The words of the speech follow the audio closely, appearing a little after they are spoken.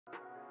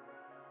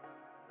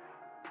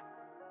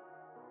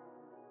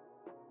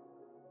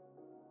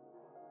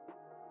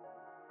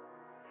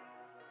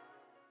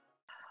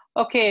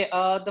Okay,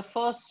 the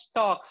first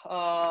talk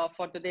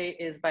for today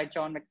is by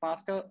John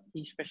McMaster.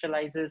 He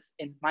specializes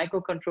in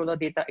microcontroller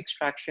data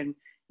extraction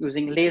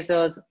using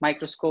lasers,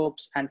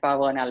 microscopes, and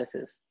power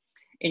analysis.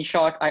 In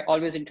short, I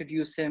always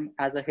introduce him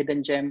as a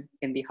hidden gem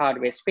in the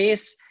hardware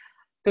space.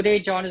 Today,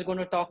 John is going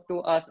to talk to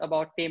us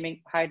about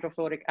taming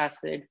hydrofluoric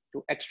acid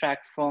to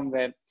extract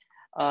firmware.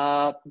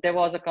 There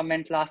was a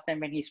comment last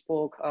time when he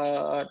spoke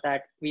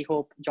that we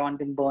hope John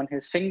didn't burn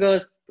his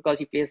fingers because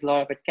he plays a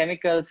lot with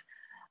chemicals.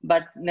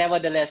 But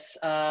nevertheless,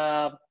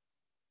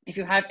 if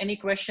you have any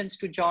questions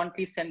to John,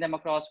 please send them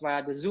across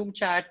via the Zoom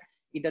chat,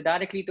 either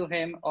directly to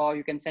him or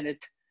you can send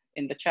it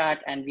in the chat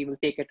and we will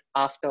take it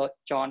after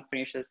John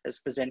finishes his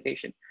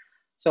presentation.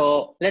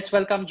 So let's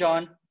welcome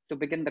John to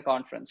begin the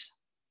conference.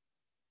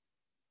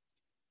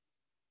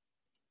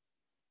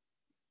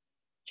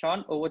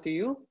 John, over to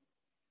you.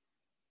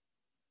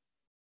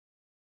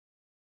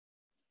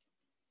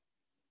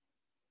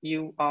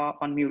 You are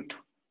on mute.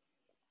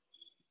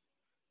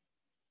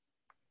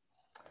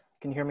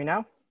 Can you hear me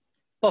now?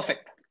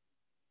 Perfect.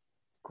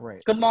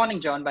 Great. Good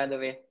morning, John, by the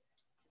way.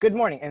 Good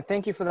morning, and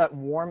thank you for that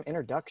warm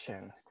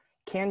introduction.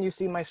 Can you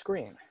see my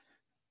screen?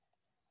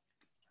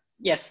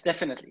 Yes,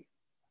 definitely.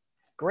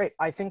 Great.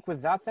 I think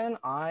with that then,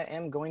 I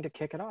am going to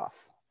kick it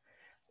off.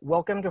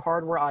 Welcome to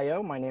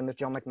hardwear.io. My name is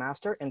John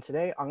McMaster, and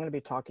today I'm going to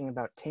be talking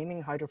about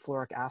taming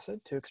hydrofluoric acid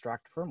to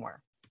extract firmware.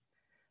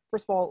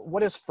 First of all,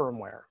 what is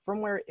firmware?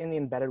 Firmware in the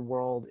embedded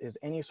world is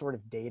any sort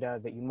of data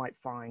that you might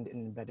find in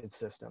an embedded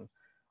system.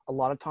 A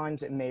lot of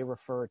times it may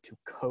refer to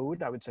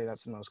code. I would say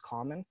that's the most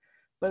common,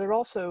 but it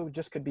also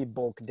just could be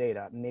bulk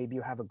data. Maybe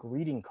you have a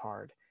greeting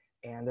card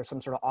and there's some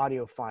sort of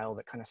audio file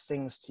that kind of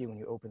sings to you when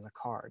you open the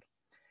card.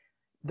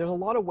 There's a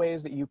lot of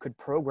ways that you could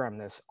program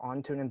this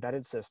onto an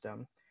embedded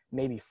system,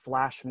 maybe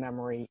flash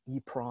memory,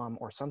 EEPROM,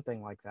 or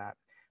something like that.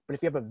 But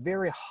if you have a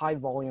very high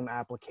volume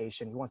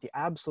application, you want the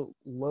absolute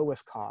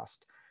lowest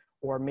cost,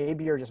 or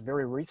maybe you're just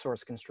very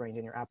resource constrained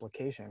in your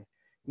application,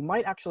 you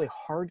might actually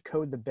hard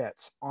code the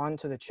bits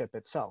onto the chip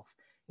itself.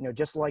 You know,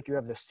 just like you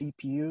have the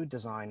CPU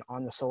design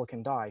on the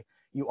silicon die,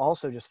 you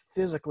also just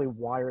physically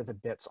wire the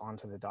bits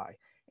onto the die.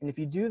 And if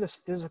you do this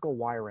physical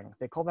wiring,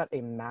 they call that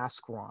a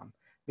mask ROM,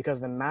 because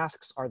the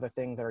masks are the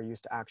thing that are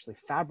used to actually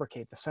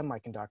fabricate the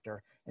semiconductor,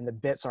 and the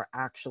bits are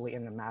actually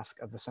in the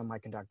mask of the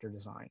semiconductor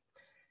design.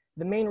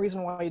 The main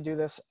reason why you do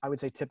this, I would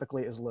say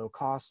typically is low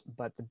cost,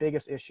 but the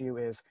biggest issue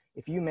is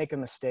if you make a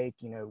mistake,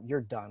 you know, you're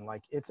done,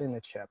 like it's in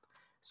the chip.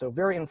 So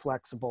very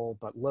inflexible,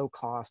 but low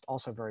cost,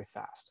 also very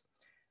fast.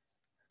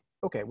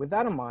 Okay, with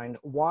that in mind,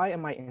 why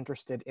am I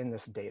interested in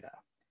this data?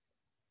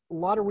 A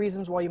lot of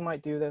reasons why you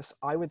might do this.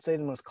 I would say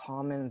the most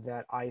common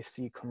that I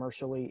see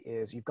commercially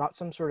is you've got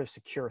some sort of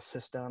secure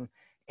system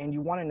and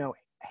you want to know,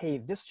 hey,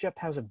 this chip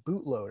has a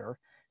bootloader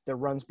that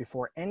runs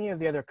before any of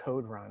the other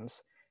code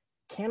runs.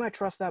 Can I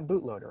trust that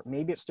bootloader?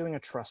 Maybe it's doing a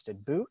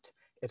trusted boot.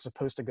 It's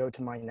supposed to go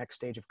to my next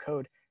stage of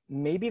code.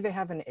 Maybe they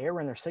have an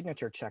error in their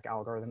signature check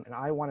algorithm and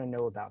I want to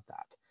know about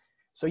that.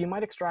 So you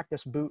might extract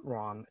this boot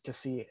ROM to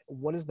see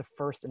what is the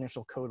first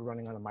initial code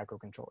running on the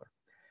microcontroller.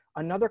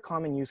 Another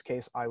common use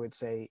case I would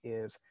say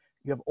is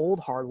you have old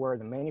hardware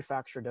the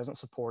manufacturer doesn't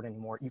support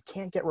anymore. You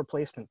can't get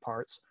replacement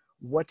parts.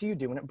 What do you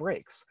do when it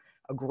breaks?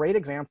 A great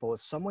example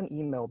is someone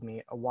emailed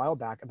me a while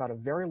back about a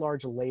very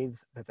large lathe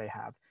that they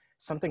have,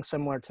 something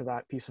similar to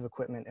that piece of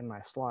equipment in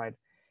my slide.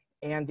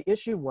 And the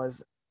issue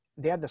was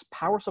they had this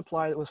power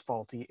supply that was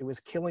faulty. It was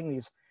killing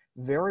these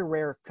very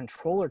rare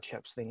controller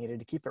chips they needed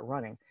to keep it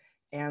running.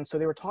 And so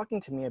they were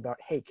talking to me about,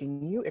 hey,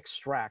 can you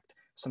extract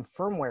some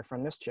firmware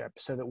from this chip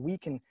so that we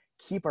can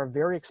keep our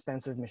very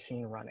expensive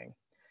machine running?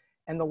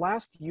 And the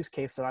last use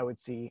case that I would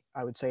say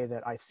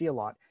that I see a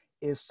lot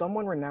is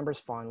someone remembers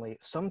fondly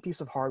some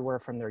piece of hardware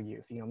from their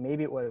youth. You know,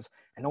 maybe it was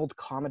an old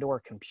Commodore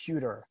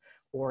computer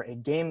or a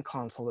game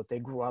console that they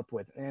grew up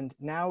with. And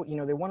now, you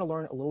know, they want to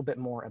learn a little bit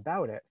more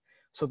about it.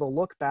 So they'll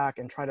look back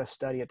and try to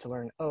study it to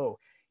learn, oh,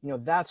 you know,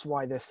 that's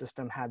why this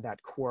system had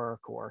that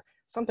quirk or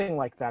something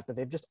like that, that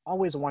they've just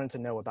always wanted to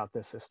know about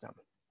this system.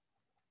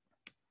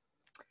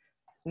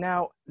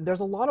 Now,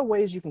 there's a lot of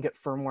ways you can get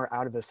firmware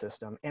out of the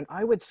system. And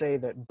I would say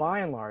that by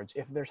and large,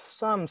 if there's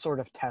some sort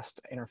of test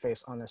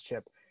interface on this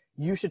chip,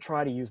 you should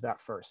try to use that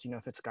first. You know,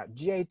 if it's got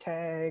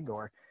JTAG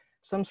or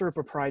some sort of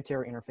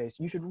proprietary interface,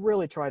 you should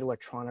really try to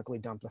electronically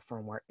dump the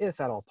firmware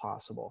if at all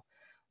possible.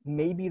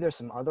 Maybe there's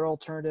some other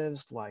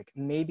alternatives, like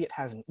maybe it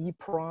has an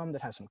EEPROM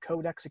that has some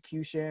code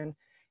execution,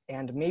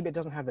 and maybe it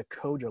doesn't have the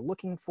code you're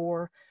looking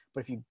for,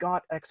 but if you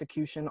got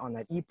execution on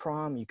that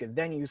EEPROM, you could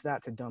then use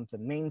that to dump the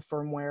main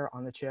firmware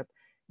on the chip.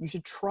 You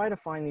should try to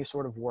find these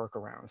sort of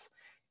workarounds.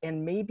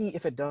 And maybe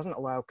if it doesn't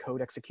allow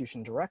code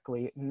execution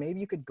directly, maybe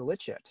you could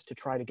glitch it to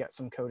try to get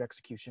some code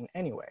execution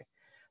anyway.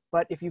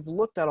 But if you've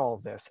looked at all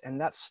of this and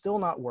that's still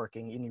not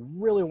working and you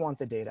really want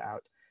the data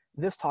out,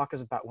 this talk is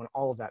about when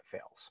all of that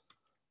fails.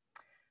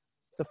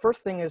 The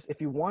first thing is, if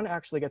you want to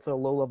actually get to the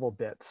low-level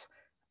bits,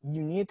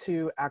 you need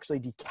to actually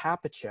decap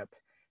a chip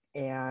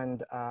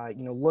and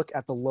you know, look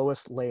at the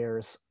lowest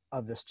layers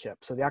of this chip.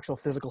 So the actual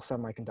physical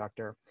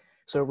semiconductor.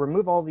 So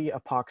remove all the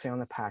epoxy on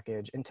the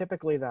package, and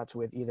typically that's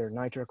with either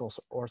nitric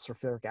or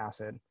sulfuric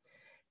acid.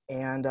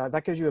 And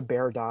that gives you a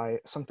bare die,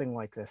 something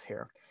like this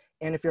here.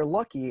 And if you're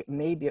lucky,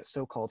 maybe it's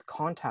so-called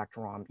contact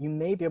ROM, you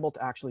may be able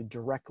to actually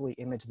directly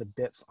image the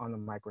bits on the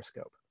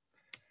microscope.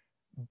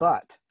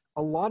 But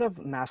a lot of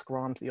mask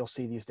ROMs that you'll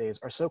see these days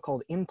are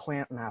so-called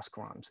implant mask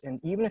ROMs. And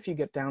even if you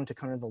get down to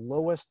kind of the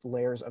lowest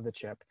layers of the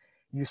chip,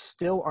 you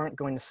still aren't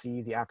going to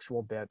see the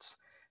actual bits,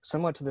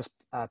 similar to this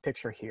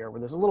picture here, where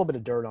there's a little bit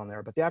of dirt on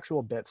there, but the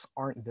actual bits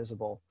aren't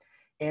visible.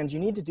 And you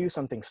need to do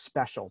something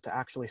special to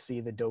actually see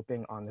the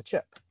doping on the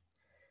chip.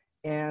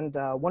 And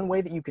one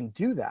way that you can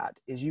do that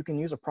is you can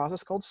use a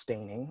process called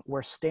staining,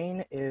 where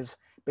stain is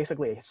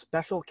basically a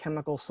special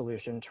chemical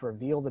solution to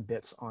reveal the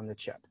bits on the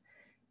chip.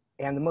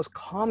 And the most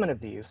common of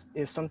these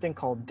is something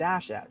called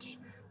dash etch,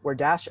 where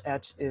dash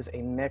etch is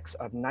a mix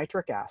of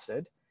nitric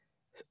acid,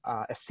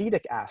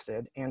 acetic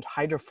acid, and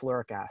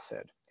hydrofluoric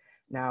acid.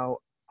 Now,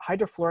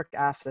 hydrofluoric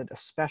acid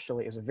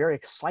especially is a very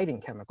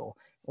exciting chemical.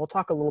 We'll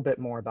talk a little bit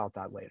more about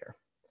that later.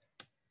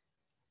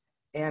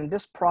 And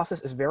this process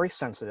is very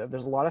sensitive.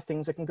 There's a lot of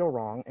things that can go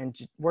wrong, and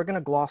we're going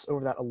to gloss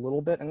over that a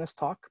little bit in this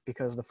talk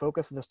because the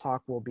focus of this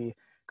talk will be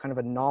kind of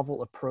a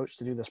novel approach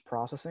to do this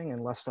processing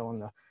and less so on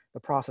the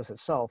process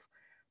itself.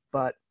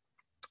 But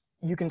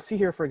you can see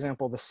here, for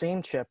example, the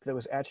same chip that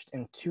was etched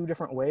in two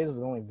different ways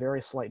with only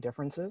very slight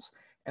differences.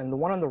 And the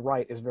one on the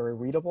right is very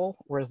readable,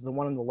 whereas the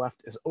one on the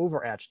left is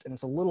over etched, and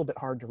it's a little bit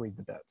hard to read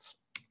the bits.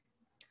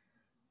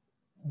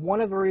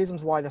 One of the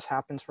reasons why this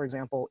happens, for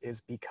example,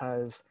 is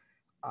because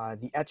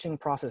the etching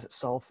process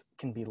itself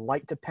can be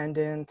light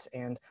dependent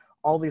and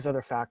all these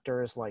other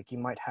factors, like you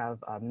might have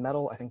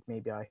metal, I think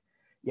maybe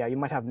you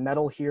might have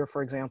metal here,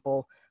 for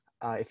example.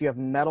 If you have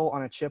metal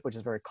on a chip, which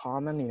is very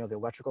common, you know, the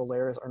electrical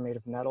layers are made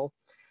of metal,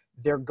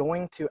 they're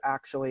going to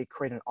actually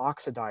create an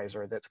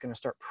oxidizer that's going to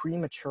start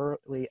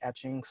prematurely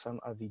etching some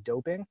of the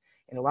doping,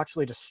 and it'll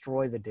actually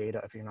destroy the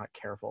data if you're not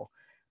careful.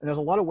 And there's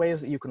a lot of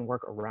ways that you can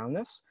work around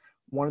this.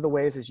 One of the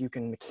ways is you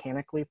can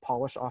mechanically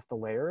polish off the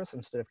layers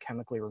instead of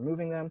chemically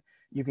removing them.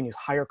 You can use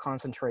higher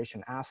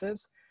concentration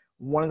acids.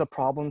 One of the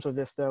problems with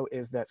this, though,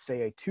 is that,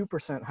 say, a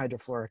 2%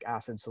 hydrofluoric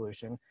acid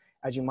solution,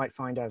 as you might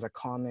find as a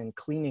common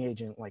cleaning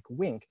agent like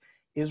Wink,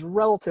 is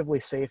relatively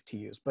safe to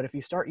use. But if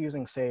you start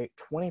using, say,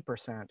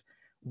 20%,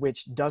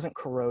 which doesn't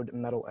corrode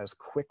metal as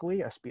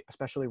quickly,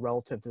 especially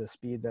relative to the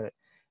speed that it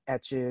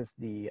etches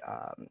the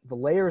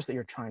layers that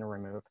you're trying to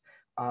remove,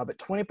 but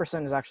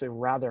 20% is actually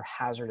rather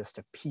hazardous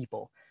to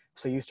people.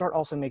 So you start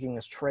also making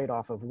this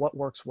trade-off of what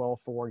works well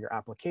for your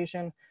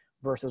application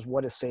versus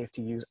what is safe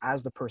to use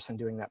as the person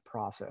doing that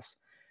process.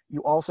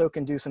 You also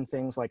can do some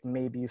things like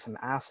maybe some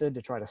acid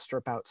to try to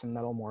strip out some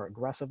metal more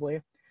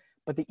aggressively.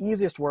 But the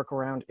easiest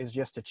workaround is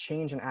just to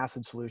change an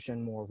acid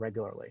solution more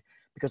regularly.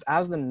 Because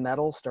as the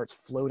metal starts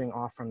floating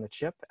off from the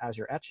chip as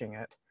you're etching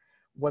it,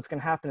 what's going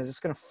to happen is it's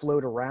going to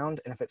float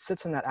around, and if it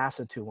sits in that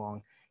acid too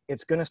long,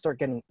 it's going to start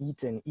getting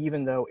eaten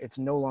even though it's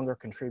no longer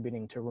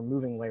contributing to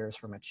removing layers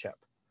from a chip.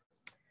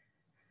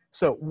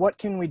 So what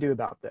can we do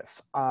about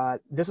this?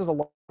 This is a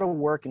lot of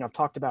work, and I've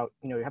talked about,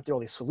 you have to do all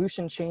these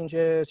solution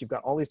changes. You've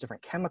got all these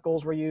different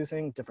chemicals we're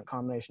using, different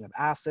combination of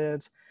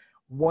acids.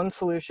 One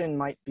solution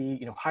might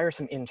be, hire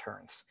some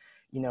interns,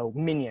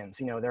 minions,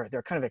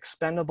 they're kind of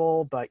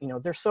expendable, but,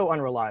 they're so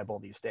unreliable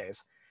these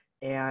days.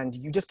 And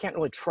you just can't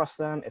really trust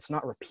them. It's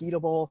not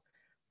repeatable.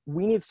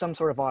 We need some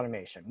sort of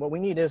automation. What we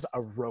need is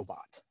a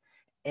robot.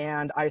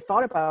 And I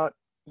thought about,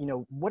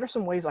 what are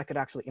some ways I could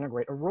actually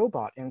integrate a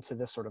robot into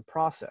this sort of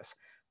process?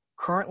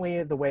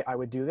 Currently, the way I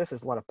would do this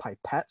is a lot of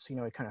pipettes, you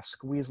kind of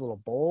squeeze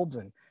little bulbs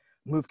and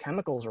move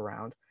chemicals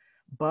around.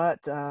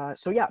 But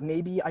so yeah,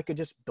 maybe I could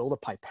just build a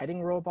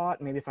pipetting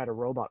robot. Maybe if I had a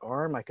robot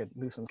arm, I could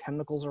move some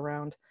chemicals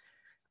around.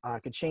 I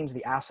could change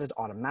the acid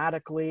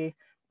automatically.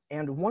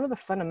 And one of the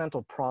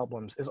fundamental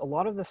problems is a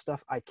lot of this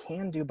stuff I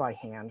can do by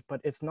hand,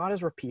 but it's not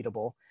as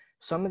repeatable.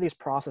 Some of these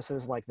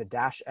processes, like the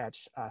dash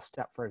etch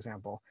step, for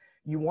example,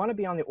 you want to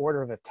be on the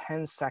order of a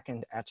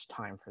 10-second etch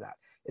time for that.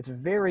 It's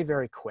very,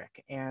 very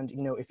quick. And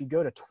if you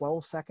go to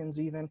 12 seconds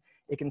even,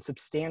 it can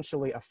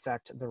substantially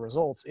affect the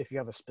results if you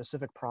have a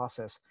specific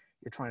process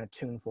you're trying to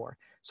tune for.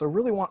 So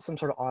really want some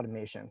sort of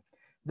automation.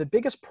 The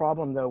biggest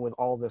problem, though, with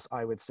all this,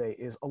 I would say,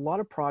 is a lot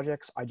of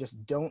projects I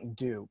just don't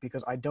do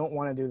because I don't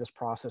want to do this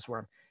process where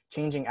I'm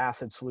changing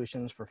acid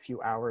solutions for a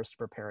few hours to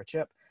prepare a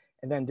chip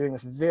and then doing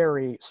this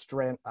very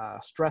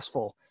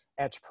stressful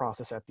etch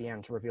process at the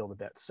end to reveal the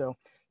bits. So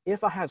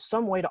if I had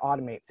some way to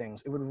automate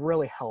things, it would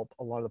really help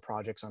a lot of the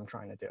projects I'm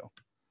trying to do.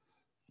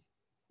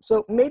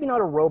 So maybe not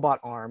a robot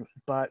arm,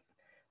 but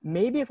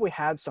maybe if we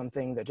had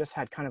something that just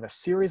had kind of a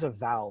series of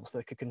valves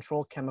that could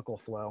control chemical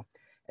flow,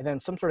 and then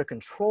some sort of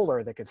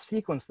controller that could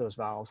sequence those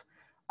valves,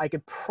 I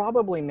could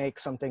probably make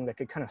something that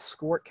could kind of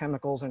squirt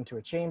chemicals into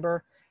a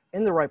chamber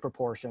in the right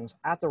proportions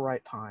at the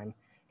right time.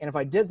 And if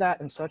I did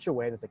that in such a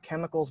way that the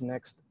chemicals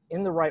mixed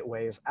in the right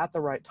ways at the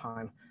right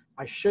time,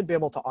 I should be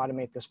able to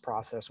automate this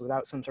process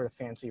without some sort of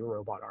fancy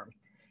robot arm.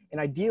 And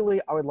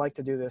ideally, I would like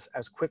to do this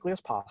as quickly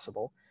as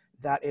possible.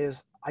 that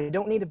is, I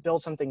don't need to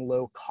build something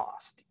low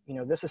cost. You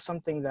know, this is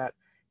something that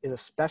is a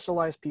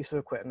specialized piece of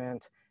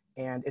equipment,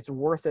 and it's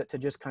worth it to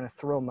just kind of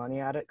throw money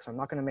at it, because I'm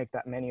not going to make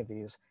that many of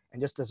these,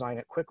 and just design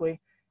it quickly.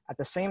 At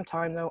the same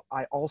time, though,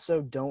 I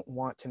also don't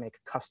want to make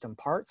custom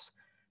parts.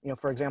 You know,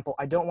 for example,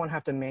 I don't want to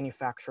have to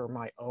manufacture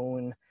my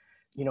own,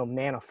 you know,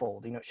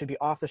 manifold. You know, it should be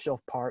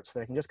off-the-shelf parts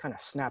that I can just kind of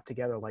snap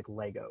together like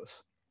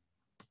Legos.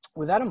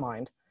 With that in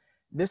mind,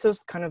 this is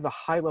kind of the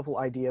high-level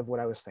idea of what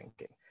I was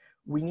thinking.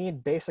 We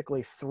need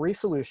basically 3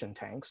 solution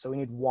tanks. So we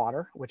need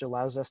water, which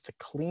allows us to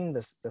clean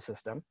the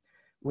system.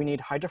 We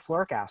need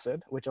hydrofluoric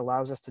acid, which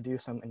allows us to do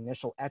some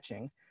initial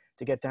etching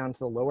to get down to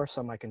the lower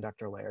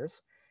semiconductor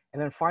layers.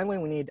 And then finally,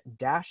 we need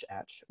dash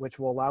etch, which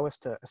will allow us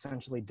to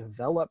essentially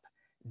develop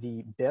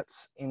the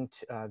bits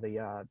into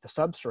the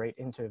substrate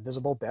into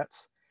visible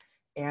bits.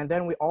 And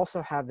then we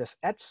also have this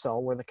etch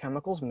cell where the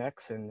chemicals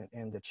mix and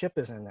the chip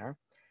is in there.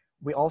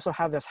 We also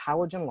have this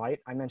halogen light.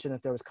 I mentioned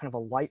that there was kind of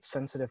a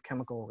light-sensitive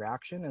chemical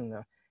reaction in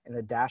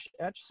the dash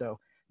etch. So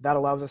that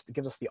allows us to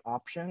give us the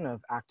option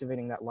of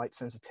activating that light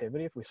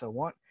sensitivity if we so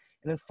want.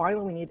 And then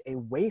finally, we need a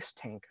waste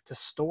tank to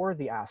store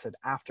the acid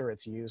after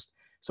it's used,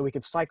 so we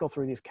could cycle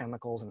through these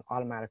chemicals and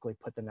automatically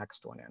put the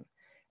next one in.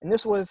 And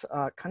this was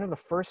kind of the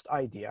first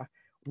idea.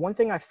 One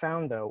thing I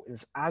found, though,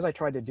 is as I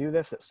tried to do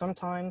this, that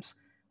sometimes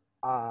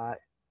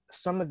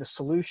some of the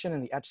solution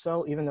in the etch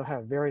cell, even though it had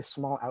a very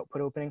small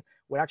output opening,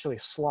 would actually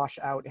slosh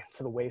out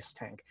into the waste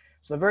tank.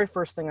 So the very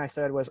first thing I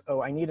said was,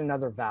 oh, I need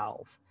another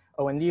valve.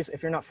 Oh, and these,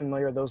 if you're not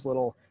familiar, those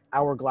little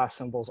hourglass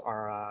symbols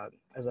are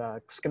as a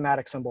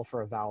schematic symbol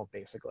for a valve,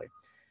 basically.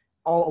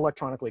 All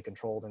electronically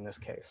controlled in this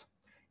case.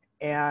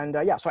 And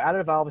yeah, so I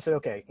added a valve. I said,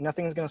 okay,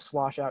 nothing's going to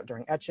slosh out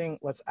during etching.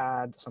 Let's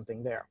add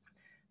something there.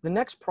 The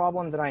next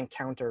problem that I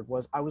encountered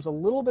was I was a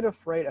little bit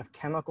afraid of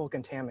chemical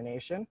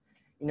contamination.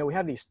 You know, we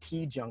have these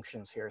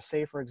T-junctions here.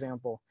 Say, for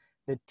example,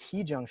 the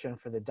T-junction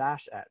for the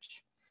dash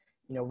etch,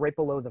 you know, right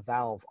below the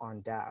valve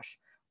on dash.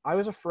 I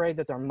was afraid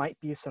that there might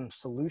be some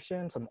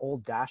solution, some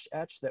old dash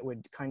etch that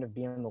would kind of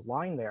be in the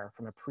line there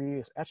from a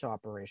previous etch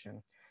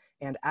operation.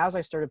 And as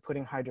I started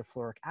putting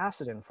hydrofluoric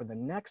acid in for the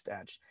next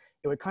etch,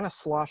 it would kind of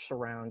slosh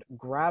around,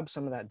 grab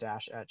some of that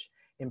dash etch,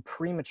 and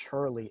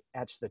prematurely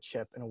etch the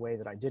chip in a way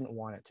that I didn't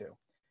want it to.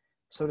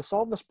 So to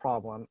solve this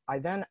problem, I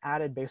then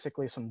added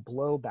basically some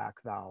blowback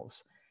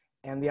valves.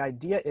 And the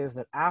idea is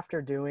that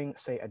after doing,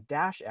 say, a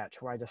dash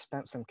etch where I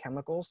dispense some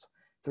chemicals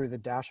through the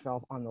dash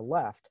valve on the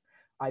left,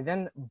 I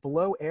then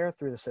blow air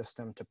through the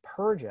system to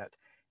purge it.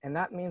 And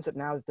that means that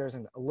now that there's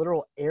a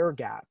literal air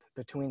gap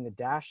between the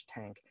dash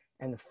tank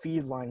and the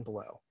feed line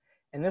below.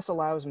 And this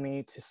allows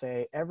me to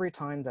say every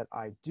time that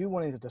I do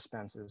one of these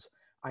dispenses,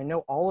 I know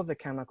all of the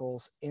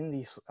chemicals in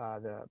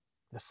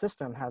the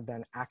system have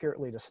been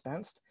accurately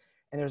dispensed,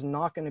 and there's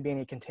not going to be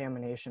any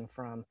contamination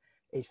from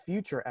a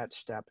future etch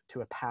step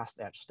to a past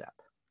etch step.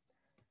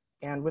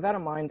 And with that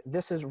in mind,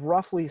 this is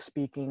roughly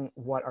speaking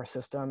what our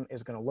system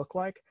is going to look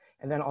like.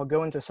 And then I'll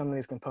go into some of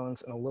these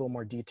components in a little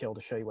more detail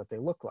to show you what they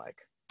look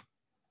like.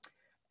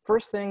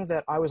 First thing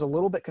that I was a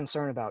little bit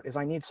concerned about is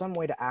I need some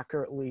way to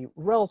accurately,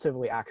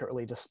 relatively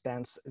accurately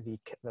dispense the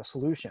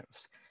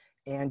solutions.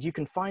 And you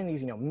can find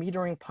these, you know,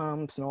 metering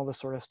pumps and all this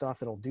sort of stuff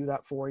that'll do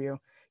that for you.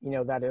 You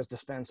know, that is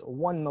dispense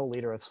 1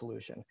 milliliter of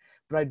solution.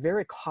 But I had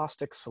very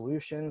caustic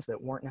solutions that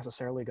weren't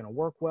necessarily going to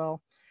work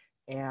well.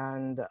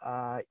 And,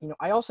 you know,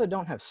 I also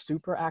don't have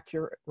super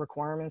accurate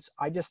requirements.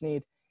 I just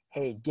need,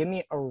 hey, give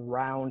me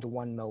around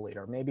 1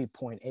 milliliter, maybe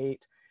 0.8,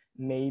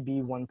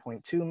 maybe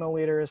 1.2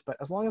 milliliters, but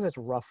as long as it's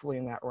roughly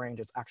in that range,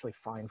 it's actually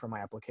fine for my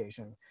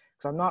application,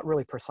 because I'm not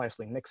really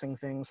precisely mixing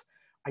things.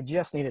 I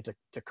just needed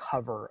to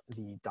cover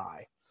the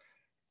dye.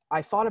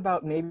 I thought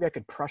about maybe I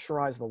could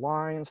pressurize the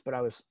lines, but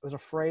I was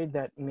afraid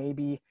that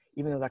maybe,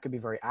 even though that could be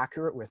very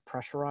accurate with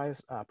pressure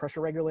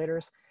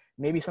regulators,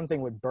 maybe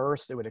something would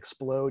burst, it would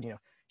explode, you know,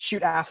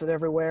 shoot acid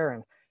everywhere,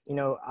 and you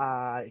know,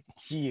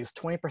 geez,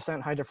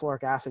 20%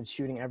 hydrofluoric acid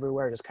shooting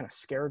everywhere just kind of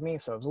scared me.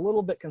 So I was a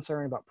little bit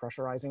concerned about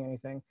pressurizing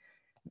anything.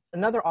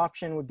 Another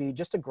option would be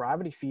just to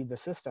gravity feed the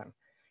system.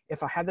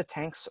 If I had the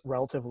tanks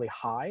relatively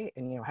high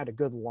and, you know, had a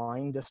good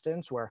line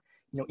distance where,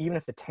 you know, even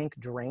if the tank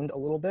drained a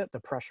little bit, the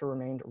pressure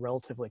remained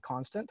relatively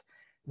constant,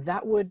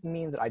 that would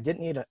mean that I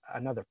didn't need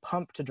another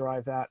pump to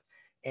drive that.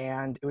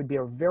 And it would be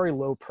a very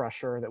low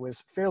pressure that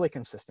was fairly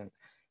consistent.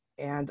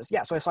 And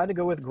yeah, so I decided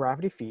to go with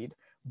gravity feed.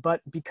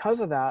 But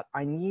because of that,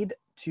 I need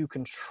to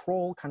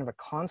control kind of a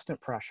constant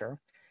pressure.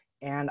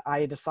 And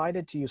I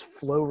decided to use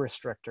flow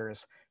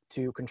restrictors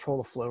to control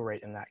the flow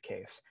rate in that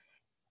case.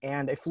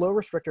 And a flow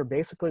restrictor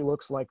basically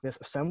looks like this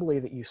assembly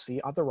that you see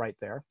on the right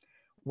there.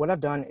 What I've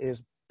done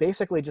is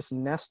basically just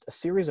nest a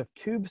series of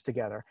tubes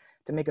together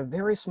to make a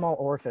very small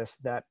orifice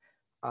that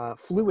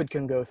fluid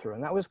can go through.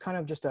 And that was kind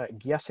of just a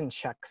guess and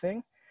check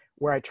thing,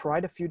 where I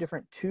tried a few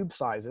different tube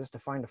sizes to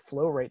find a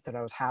flow rate that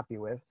I was happy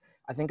with.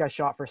 I think I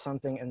shot for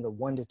something in the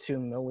 1 to 2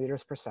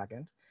 milliliters per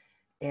second.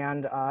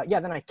 And yeah,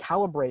 then I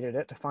calibrated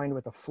it to find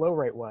what the flow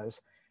rate was.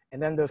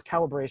 And then those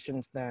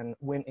calibrations then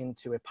went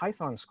into a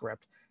Python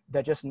script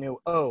that just knew,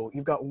 oh,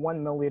 you've got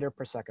 1 milliliter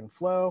per second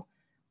flow.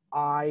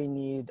 I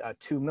need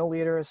 2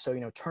 milliliters, so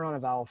turn on a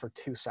valve for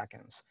 2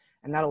 seconds.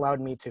 And that allowed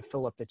me to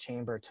fill up the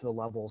chamber to the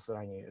levels that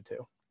I needed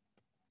to.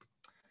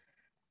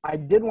 I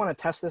did want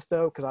to test this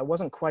though, because I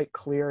wasn't quite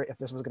clear if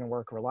this was going to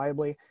work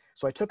reliably.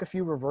 So I took a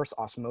few reverse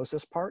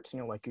osmosis parts,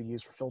 like you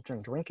use for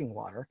filtering drinking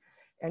water,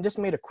 and just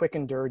made a quick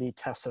and dirty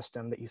test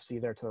system that you see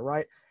there to the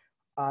right.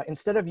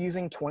 Instead of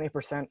using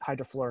 20%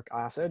 hydrofluoric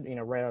acid,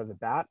 right out of the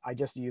bat, I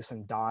just used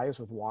some dyes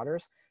with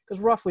waters, because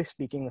roughly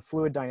speaking, the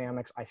fluid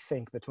dynamics, I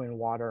think, between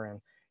water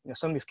and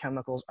some of these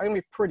chemicals are going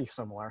to be pretty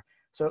similar.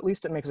 So at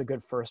least it makes a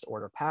good first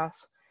order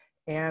pass.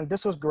 And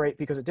this was great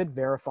because it did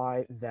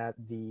verify that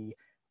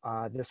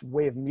this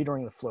way of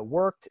metering the flow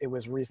worked. It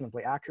was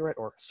reasonably accurate,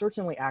 or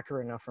certainly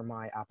accurate enough for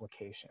my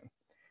application.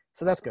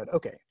 So that's good.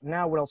 Okay,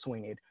 now what else do we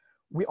need?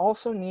 We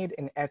also need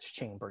an etch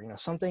chamber,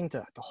 something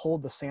to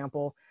hold the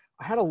sample.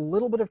 I had a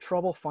little bit of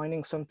trouble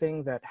finding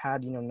something that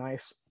had,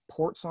 nice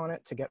ports on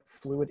it to get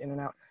fluid in and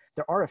out.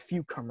 There are a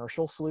few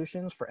commercial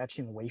solutions for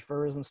etching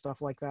wafers and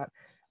stuff like that,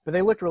 but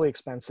they looked really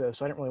expensive,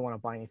 so I didn't really want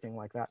to buy anything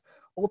like that.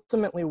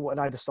 Ultimately, what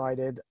I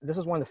decided, this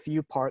is one of the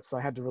few parts I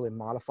had to really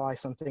modify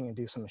something and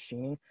do some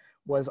machining,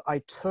 was I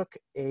took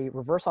a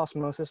reverse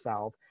osmosis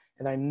valve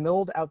and I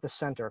milled out the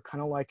center,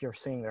 kind of like you're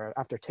seeing there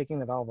after taking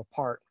the valve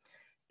apart,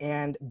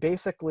 and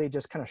basically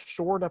just kind of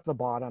shored up the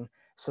bottom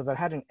so that I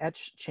had an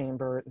etch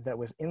chamber that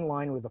was in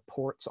line with the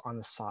ports on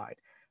the side.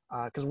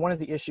 Because one of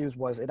the issues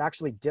was it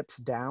actually dips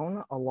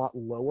down a lot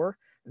lower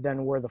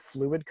than where the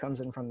fluid comes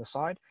in from the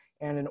side.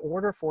 And in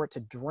order for it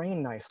to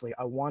drain nicely,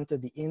 I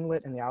wanted the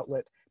inlet and the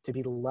outlet to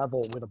be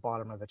level with the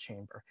bottom of the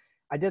chamber.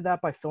 I did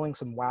that by filling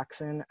some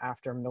wax in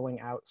after milling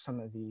out some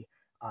of the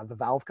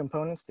valve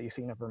components that you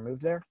see I've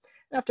removed there.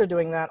 And after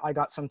doing that, I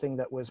got something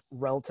that was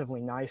relatively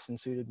nice and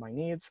suited my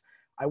needs.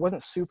 I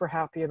wasn't super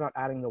happy about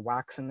adding the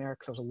wax in there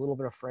because I was a little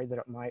bit afraid that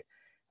it might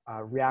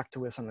react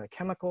with some of the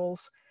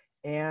chemicals.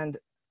 And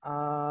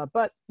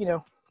but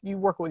you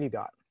work with what you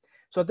got.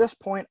 So at this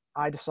point,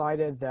 I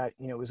decided that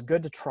it was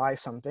good to try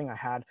something. I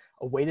had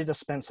a way to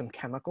dispense some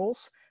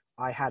chemicals.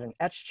 I had an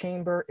etch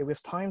chamber. It was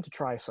time to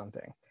try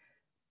something.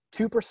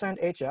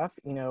 2%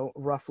 HF,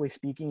 roughly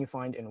speaking, you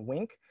find in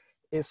Wink,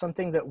 is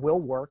something that will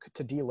work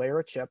to delayer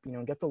a chip,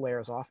 and get the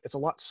layers off. It's a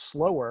lot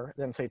slower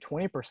than, say,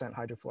 20%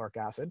 hydrofluoric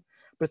acid,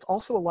 but it's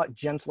also a lot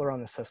gentler on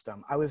the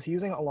system. I was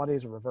using a lot of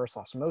these reverse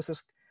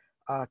osmosis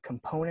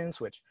components,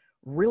 which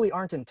really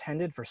aren't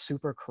intended for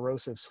super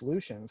corrosive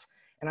solutions.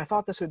 And I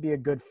thought this would be a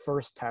good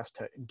first test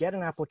to get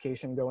an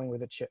application going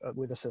with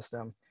a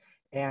system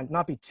and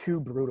not be too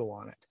brutal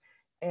on it.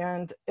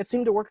 And it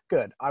seemed to work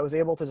good. I was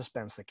able to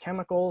dispense the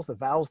chemicals, the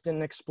valves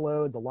didn't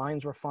explode, the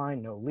lines were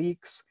fine, no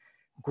leaks,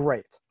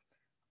 great.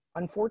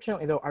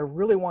 Unfortunately though, I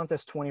really want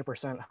this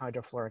 20%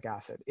 hydrofluoric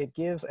acid. It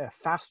gives a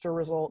faster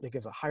result, it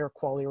gives a higher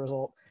quality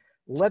result.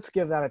 Let's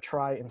give that a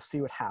try and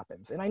see what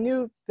happens. And I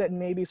knew that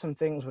maybe some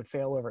things would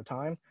fail over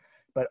time,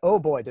 but oh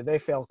boy, did they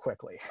fail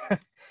quickly.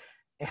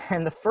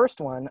 And the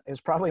first one is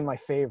probably my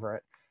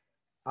favorite.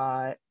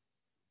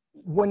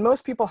 When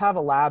most people have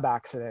a lab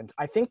accident,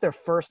 I think their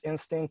first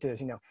instinct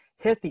is,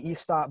 hit the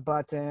e-stop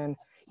button,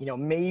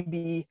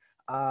 maybe,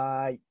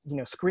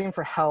 scream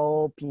for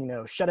help,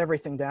 shut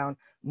everything down.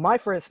 My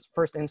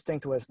first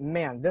instinct was,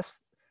 man,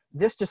 this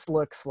just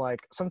looks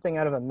like something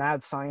out of a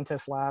mad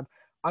scientist lab.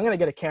 I'm going to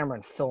get a camera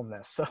and film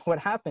this. So what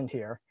happened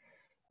here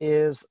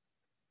is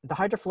the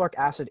hydrofluoric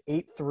acid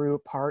ate through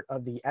part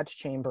of the etch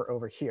chamber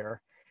over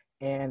here.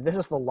 And this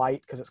is the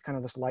light, because it's kind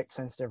of this light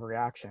sensitive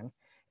reaction.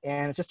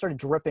 And it just started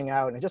dripping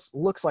out, and it just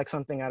looks like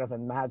something out of a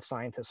mad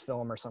scientist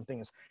film or something,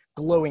 this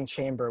glowing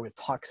chamber with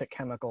toxic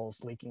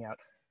chemicals leaking out.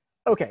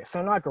 Okay,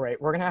 so not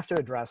great. We're gonna have to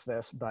address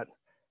this, but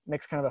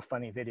makes kind of a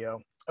funny video.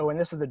 Oh, and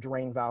this is the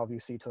drain valve you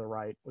see to the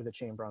right with the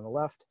chamber on the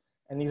left.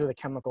 And these are the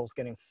chemicals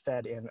getting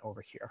fed in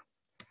over here.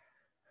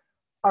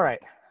 All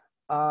right,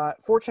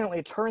 fortunately,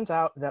 it turns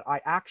out that I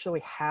actually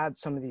had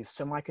some of these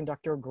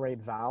semiconductor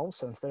grade valves.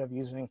 So instead of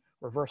using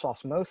reverse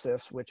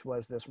osmosis, which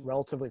was this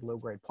relatively low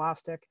grade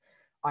plastic,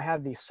 I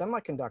have these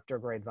semiconductor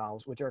grade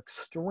valves, which are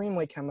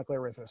extremely chemically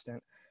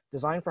resistant,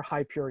 designed for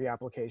high purity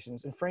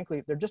applications. And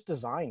frankly, they're just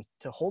designed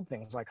to hold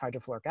things like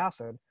hydrofluoric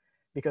acid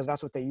because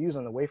that's what they use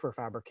in the wafer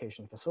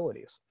fabrication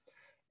facilities.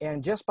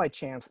 And just by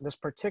chance, this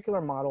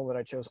particular model that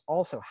I chose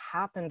also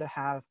happened to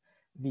have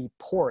the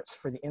ports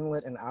for the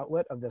inlet and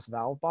outlet of this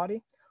valve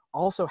body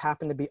also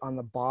happened to be on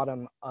the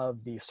bottom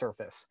of the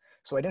surface.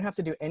 So I didn't have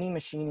to do any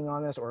machining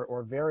on this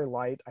or very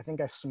light. I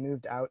think I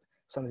smoothed out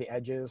some of the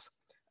edges.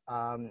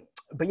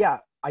 But yeah,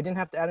 I didn't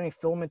have to add any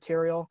fill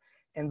material.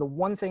 And the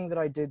one thing that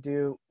I did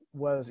do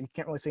was, you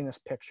can't really see in this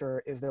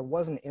picture, is there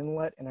was an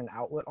inlet and an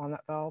outlet on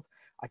that valve.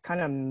 I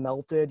kind of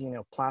melted,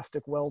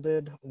 plastic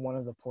welded one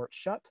of the ports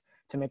shut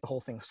to make the whole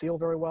thing seal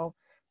very well.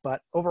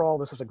 But overall,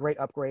 this was a great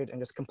upgrade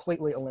and just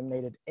completely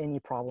eliminated any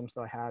problems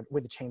that I had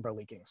with the chamber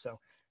leaking. So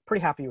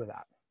pretty happy with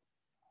that.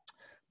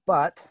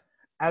 But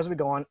as we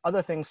go on,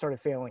 other things started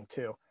failing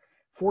too.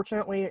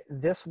 Fortunately,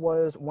 this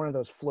was one of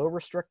those flow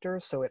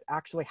restrictors. So it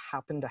actually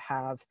happened to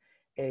have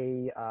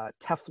a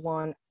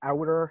Teflon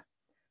outer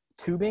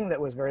tubing that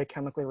was very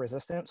chemically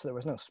resistant. So there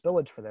was no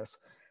spillage for this.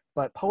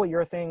 but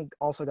polyurethane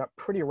also got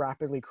pretty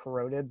rapidly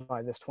corroded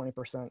by this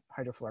 20%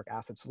 hydrofluoric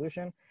acid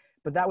solution.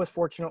 But that was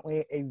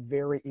fortunately a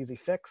very easy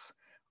fix.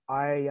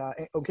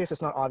 In case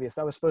it's not obvious,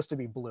 that was supposed to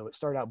be blue. It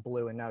started out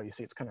blue, and now you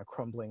see it's kind of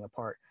crumbling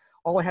apart.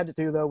 All I had to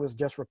do, though, was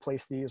just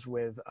replace these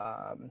with,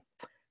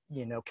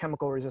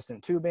 chemical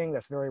resistant tubing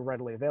that's very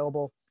readily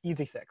available.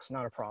 Easy fix,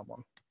 not a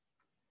problem.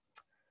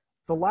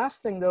 The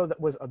last thing, though, that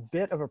was a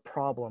bit of a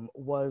problem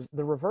was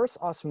the reverse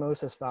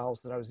osmosis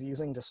valves that I was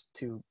using just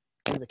to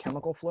do the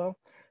chemical flow.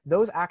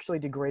 Those actually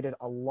degraded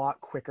a lot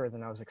quicker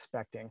than I was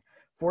expecting.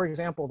 For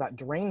example, that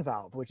drain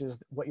valve, which is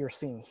what you're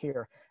seeing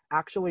here,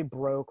 actually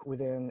broke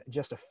within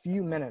just a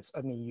few minutes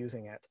of me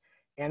using it.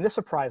 And this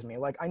surprised me.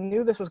 Like, I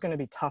knew this was going to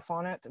be tough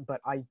on it, but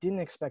I didn't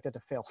expect it to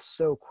fail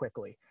so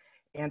quickly.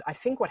 And I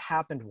think what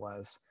happened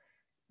was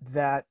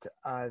that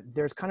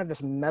there's kind of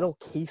this metal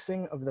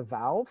casing of the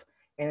valve,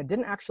 and it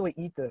didn't actually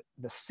eat the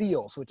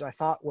seals, which I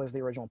thought was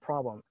the original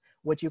problem.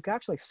 What you can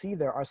actually see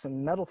there are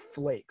some metal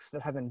flakes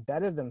that have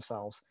embedded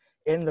themselves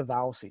in the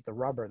valve seat, the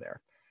rubber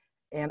there.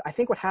 And I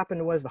think what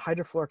happened was the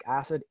hydrofluoric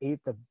acid ate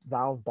the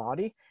valve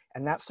body,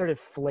 and that started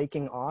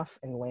flaking off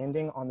and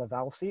landing on the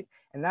valve seat,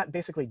 and that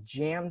basically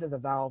jammed the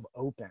valve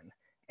open,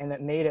 and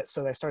that made it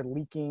so they started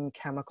leaking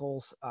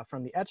chemicals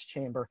from the etch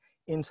chamber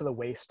into the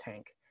waste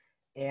tank.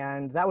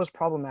 And that was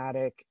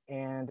problematic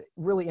and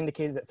really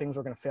indicated that things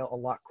were going to fail a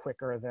lot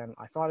quicker than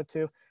I thought it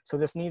to. So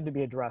this needed to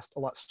be addressed a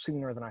lot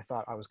sooner than I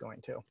thought I was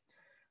going to.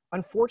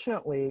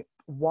 Unfortunately,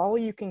 while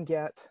you can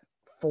get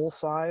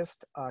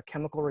full-sized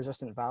chemical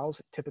resistant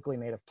valves, typically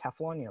made of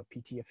Teflon,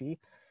 PTFE,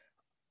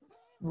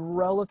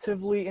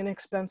 relatively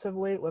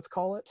inexpensively, let's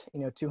call it,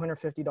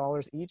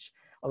 $250 each,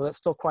 although that's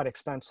still quite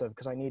expensive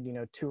because I need,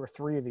 2 or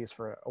 3 of these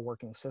for a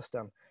working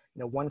system.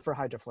 One for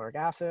hydrofluoric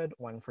acid,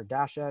 one for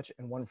dash etch,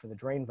 and one for the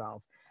drain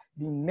valve.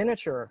 The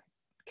miniature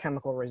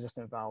chemical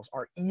resistant valves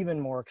are even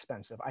more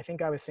expensive. I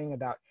think I was seeing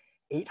about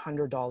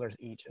 $800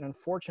 each, and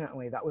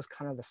unfortunately, that was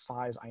kind of the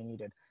size I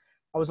needed.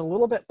 I was a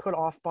little bit put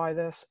off by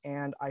this,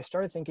 and I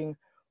started thinking,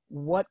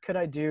 what could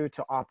I do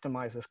to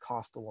optimize this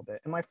cost a little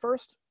bit? And my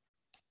first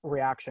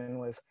reaction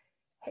was,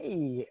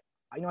 hey,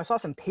 I saw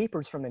some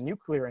papers from the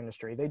nuclear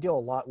industry. They deal a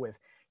lot with,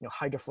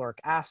 hydrofluoric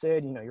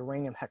acid,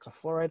 uranium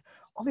hexafluoride,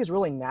 all these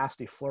really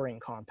nasty fluorine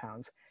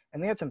compounds.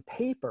 And they had some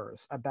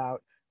papers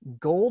about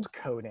gold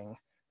coating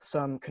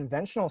some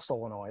conventional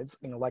solenoids,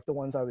 like the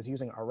ones I was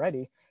using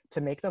already, to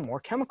make them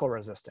more chemical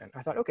resistant.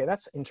 I thought, okay,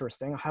 that's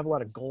interesting. I have a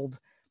lot of gold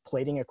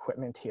plating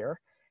equipment here.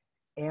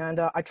 And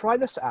I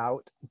tried this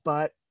out,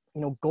 but,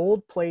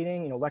 gold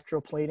plating,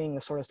 electroplating,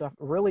 this sort of stuff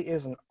really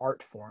is an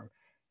art form.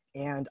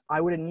 And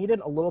I would have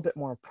needed a little bit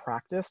more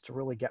practice to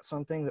really get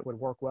something that would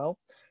work well.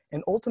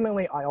 And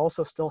ultimately, I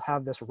also still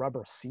have this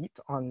rubber seat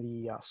on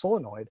the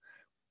solenoid,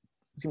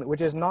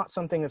 which is not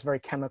something that's very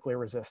chemically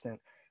resistant.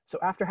 So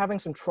after having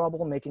some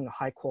trouble making a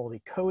high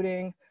quality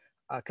coating,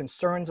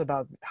 concerns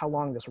about how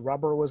long this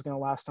rubber was going to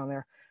last on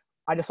there,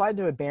 I decided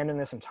to abandon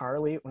this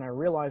entirely when I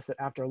realized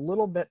that after a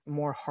little bit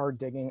more hard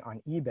digging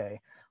on eBay,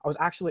 I was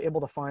actually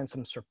able to find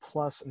some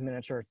surplus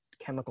miniature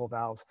chemical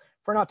valves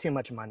for not too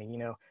much money,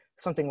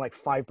 something like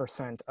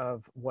 5%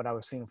 of what I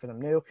was seeing for them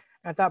new.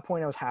 And at that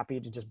point, I was happy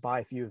to just buy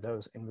a few of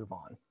those and move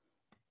on.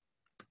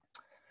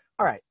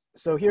 All right,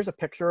 so here's a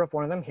picture of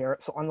one of them here.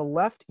 So on the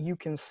left, you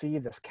can see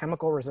this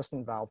chemical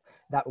resistant valve.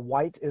 That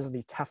white is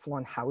the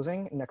Teflon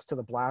housing next to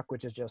the black,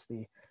 which is just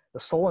the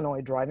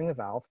solenoid driving the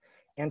valve.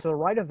 And to the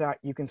right of that,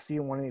 you can see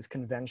one of these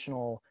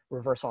conventional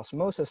reverse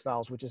osmosis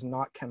valves, which is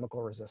not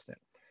chemical resistant.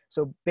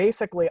 So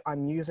basically,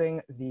 I'm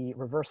using the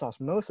reverse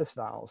osmosis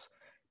valves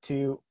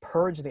to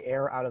purge the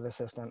air out of the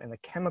system, and the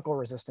chemical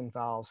resistant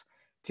valves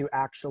to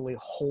actually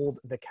hold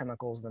the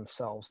chemicals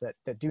themselves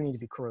that do need to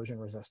be corrosion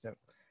resistant.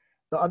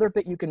 The other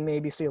bit you can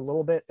maybe see a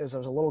little bit is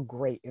there's a little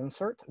gray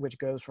insert, which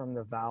goes from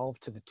the valve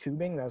to the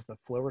tubing. That's the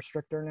flow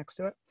restrictor next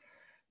to it.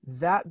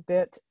 That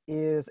bit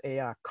is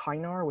a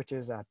Kynar, which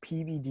is a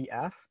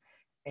PVDF,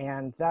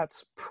 and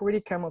that's pretty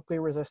chemically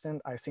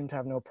resistant. I seem to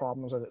have no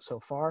problems with it so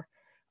far.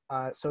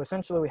 So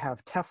essentially we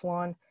have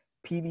Teflon,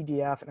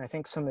 PVDF, and I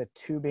think some of the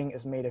tubing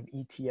is made of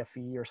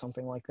ETFE or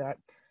something like that.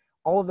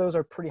 All of those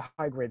are pretty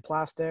high-grade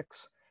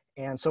plastics,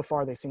 and so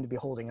far they seem to be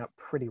holding up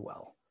pretty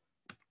well.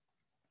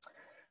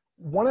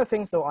 One of the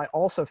things, though, I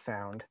also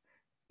found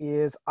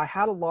is I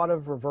had a lot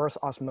of reverse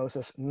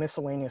osmosis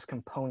miscellaneous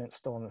components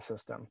still in the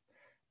system.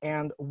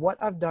 And what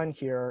I've done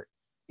here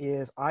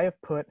is I have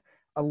put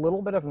a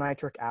little bit of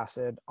nitric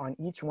acid on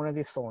each one of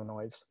these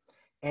solenoids.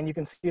 And you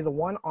can see the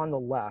one on the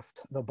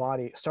left, the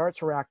body,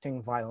 starts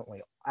reacting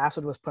violently.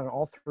 Acid was put on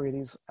all 3 of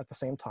these at the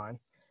same time.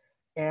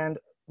 And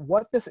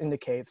what this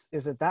indicates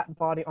is that that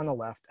body on the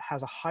left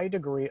has a high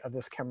degree of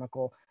this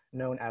chemical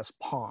known as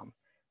POM.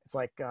 It's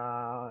like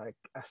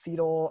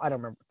acetyl, I don't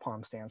remember what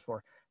POM stands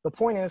for. The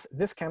point is,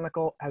 this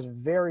chemical has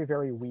very,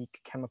 very weak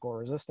chemical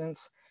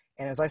resistance.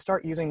 And as I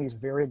start using these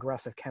very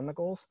aggressive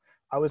chemicals,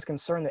 I was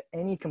concerned that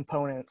any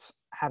components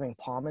having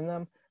POM in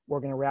them were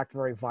going to react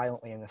very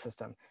violently in the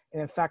system.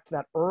 And in fact,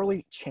 that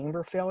early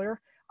chamber failure,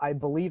 I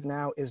believe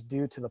now, is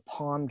due to the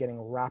POM getting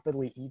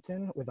rapidly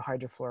eaten with the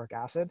hydrofluoric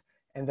acid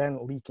and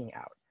then leaking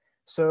out.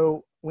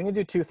 So we need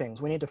to do two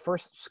things. We need to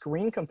first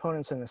screen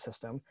components in the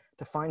system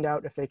to find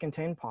out if they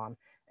contain POM.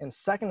 And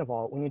second of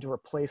all, we need to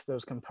replace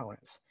those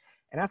components.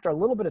 And after a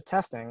little bit of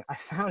testing, I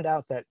found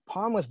out that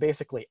POM was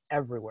basically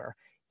everywhere.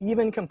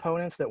 Even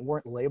components that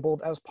weren't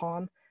labeled as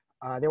POM,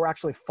 they were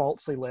actually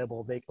falsely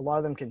labeled. A lot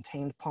of them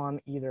contained POM,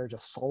 either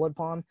just solid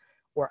POM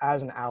or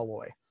as an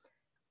alloy.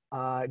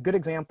 A good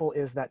example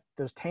is that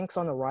those tanks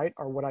on the right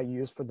are what I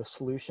use for the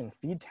solution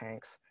feed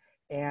tanks.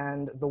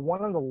 And the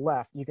one on the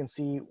left, you can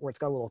see where it's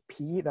got a little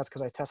P. That's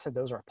because I tested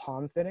those are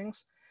POM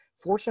fittings.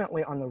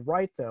 Fortunately, on the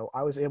right, though,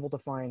 I was able to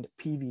find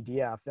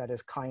PVDF, that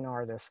is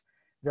Kynar, this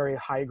very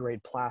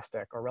high-grade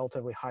plastic, or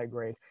relatively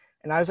high-grade.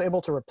 And I was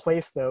able to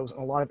replace those in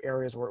a lot of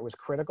areas where it was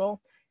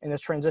critical, and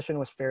this transition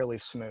was fairly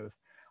smooth.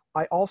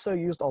 I also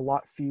used a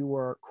lot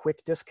fewer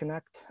quick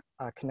disconnect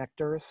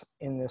connectors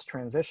in this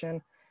transition.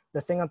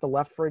 The thing on the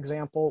left, for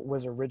example,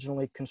 was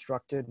originally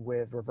constructed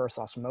with reverse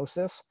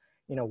osmosis,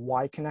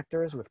 Y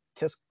connectors with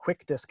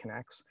quick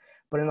disconnects.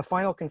 But in the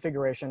final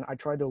configuration, I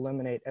tried to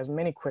eliminate as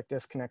many quick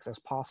disconnects as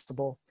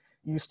possible.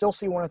 You still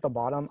see one at the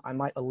bottom. I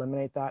might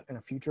eliminate that in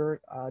a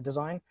future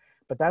design,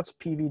 but that's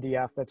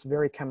PVDF. That's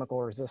very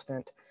chemical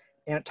resistant.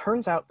 And it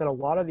turns out that a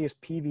lot of these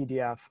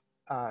PVDF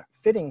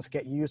fittings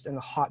get used in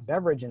the hot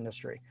beverage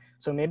industry.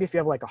 So maybe if you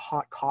have like a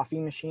hot coffee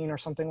machine or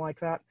something like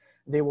that,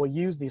 they will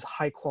use these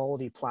high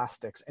quality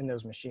plastics in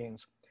those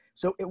machines.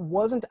 So it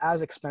wasn't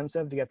as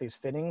expensive to get these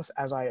fittings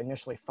as I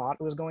initially thought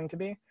it was going to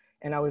be.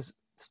 And I was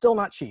still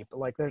not cheap.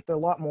 Like they're a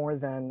lot more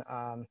than,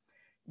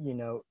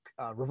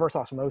 reverse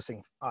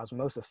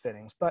osmosis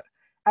fittings, but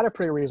at a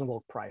pretty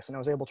reasonable price. And I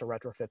was able to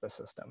retrofit the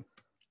system.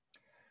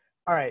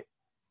 All right,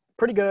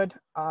 pretty good.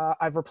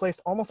 I've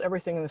replaced almost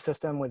everything in the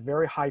system with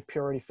very high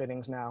purity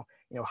fittings now.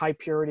 High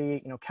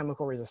purity,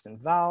 chemical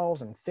resistant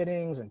valves and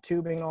fittings and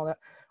tubing and all that.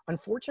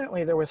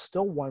 Unfortunately, there was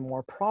still one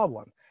more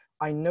problem.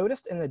 I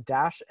noticed in the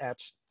dash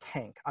etch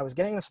tank, I was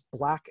getting this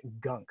black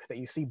gunk that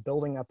you see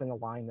building up in the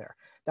line there.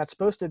 That's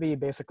supposed to be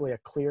basically a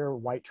clear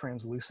white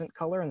translucent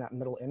color in that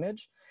middle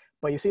image,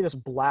 but you see this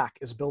black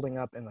is building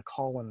up in the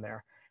column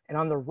there. And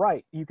on the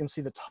right, you can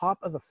see the top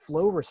of the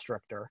flow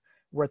restrictor,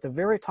 where at the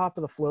very top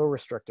of the flow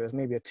restrictor is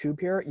maybe a tube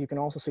here. You can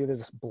also see there's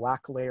this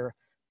black layer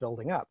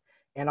building up.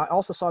 And I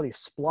also saw these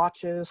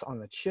splotches on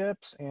the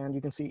chips, and you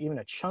can see even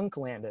a chunk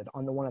landed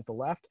on the one at the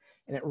left,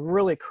 and it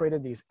really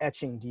created these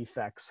etching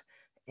defects.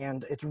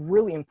 And it's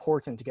really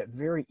important to get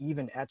very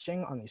even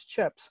etching on these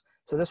chips.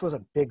 So this was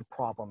a big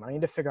problem. I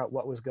need to figure out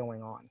what was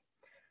going on.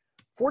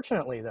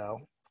 Fortunately, though,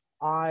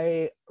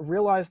 I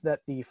realized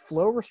that the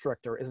flow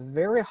restrictor is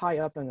very high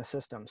up in the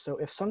system. So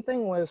if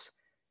something was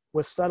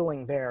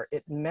settling there,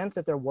 it meant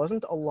that there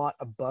wasn't a lot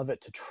above it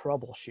to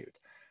troubleshoot.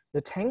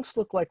 The tanks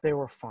looked like they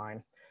were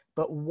fine,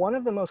 but one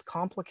of the most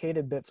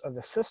complicated bits of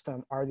the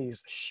system are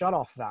these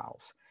shutoff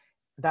valves.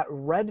 That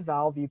red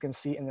valve you can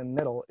see in the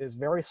middle is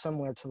very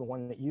similar to the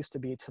one that used to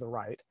be to the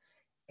right.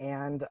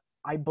 And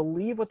I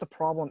believe what the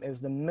problem is,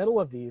 the middle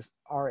of these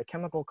are a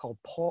chemical called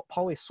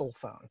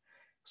polysulfone.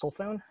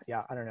 Sulfone?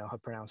 Yeah, I don't know how to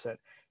pronounce it.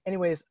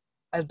 Anyways,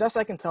 as best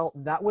I can tell,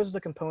 that was the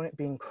component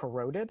being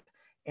corroded,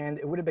 and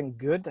it would have been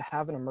good to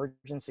have an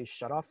emergency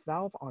shutoff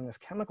valve on this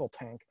chemical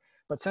tank.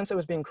 But since it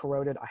was being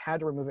corroded, I had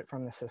to remove it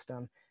from the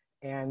system.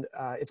 And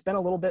it's been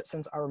a little bit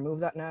since I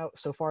removed that now.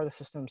 So far, the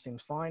system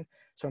seems fine.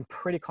 So I'm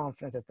pretty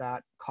confident that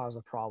that caused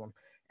the problem.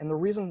 And the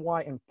reason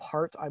why, in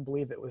part, I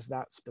believe it was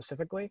that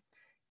specifically,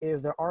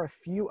 is there are a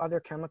few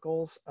other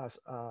chemicals,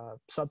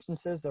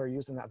 substances that are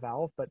used in that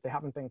valve, but they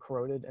haven't been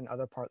corroded in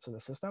other parts of the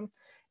system.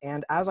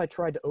 And as I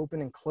tried to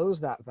open and close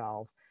that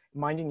valve,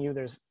 minding you,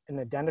 there's an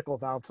identical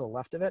valve to the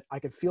left of it, I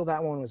could feel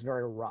that one was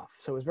very rough.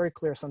 So it was very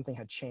clear something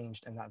had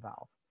changed in that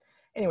valve.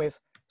 Anyways,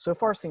 so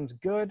far seems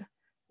good.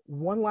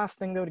 One last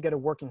thing though to get a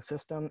working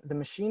system, the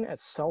machine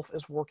itself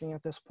is working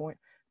at this point,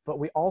 but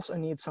we also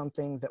need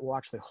something that will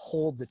actually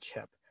hold the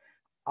chip.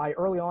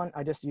 Early on,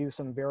 I just used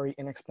some very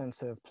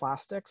inexpensive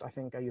plastics. I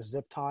think I used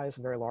zip ties,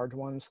 very large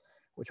ones,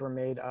 which were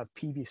made of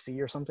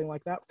PVC or something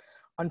like that.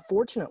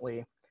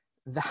 Unfortunately,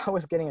 that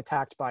was getting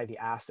attacked by the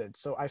acid.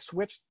 So I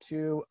switched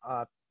to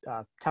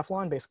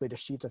Teflon, basically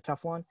just sheets of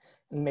Teflon,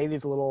 and made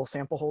these little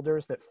sample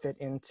holders that fit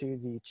into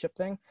the chip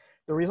thing.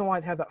 The reason why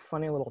I have that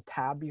funny little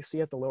tab you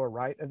see at the lower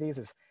right of these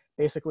is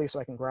basically so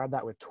I can grab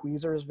that with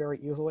tweezers very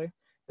easily.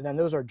 And then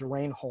those are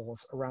drain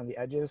holes around the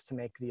edges to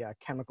make the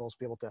chemicals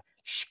be able to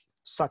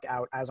suck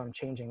out as I'm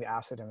changing the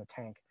acid in the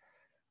tank.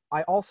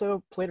 I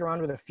also played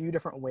around with a few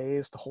different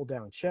ways to hold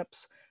down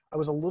chips. I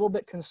was a little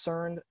bit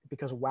concerned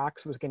because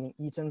wax was getting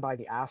eaten by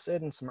the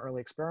acid in some early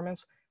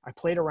experiments. I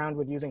played around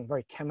with using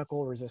very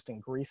chemical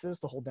resistant greases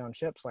to hold down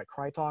chips like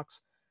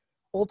Krytox.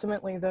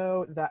 Ultimately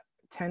though, that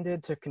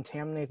tended to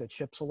contaminate the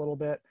chips a little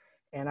bit.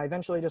 And I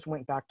eventually just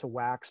went back to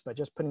wax, but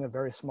just putting a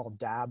very small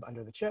dab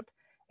under the chip.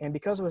 And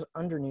because it was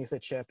underneath the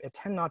chip, it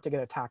tended not to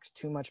get attacked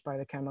too much by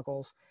the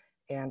chemicals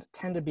and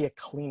tend to be a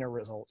cleaner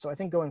result. So I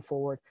think going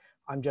forward,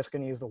 I'm just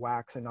going to use the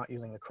wax and not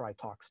using the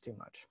Krytox too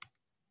much.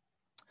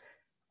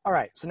 All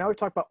right, so now we've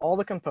talked about all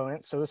the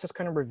components. So let's just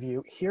kind of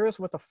review. Here's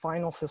what the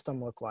final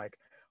system looked like.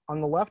 On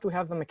the left, we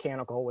have the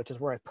mechanical, which is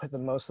where I put the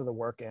most of the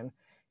work in.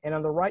 And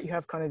on the right, you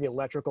have kind of the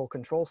electrical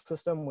control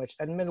system, which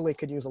admittedly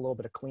could use a little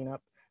bit of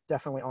cleanup,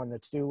 definitely on the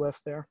to-do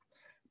list there.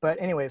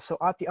 But anyways, so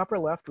at the upper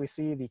left, we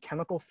see the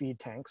chemical feed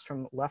tanks.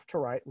 From left to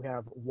right, we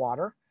have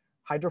water,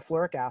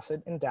 hydrofluoric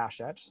acid, and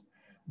dash etch.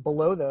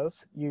 Below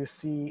those, you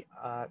see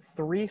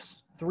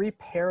three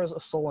pairs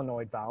of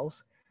solenoid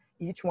valves.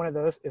 Each one of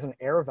those is an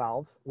air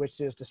valve,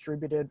 which is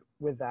distributed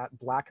with that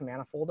black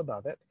manifold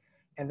above it,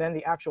 and then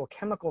the actual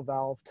chemical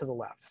valve to the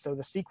left. So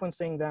the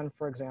sequencing then,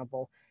 for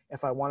example,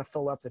 if I want to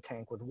fill up the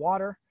tank with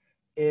water,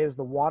 is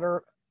the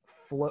water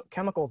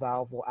chemical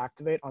valve will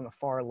activate on the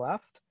far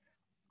left.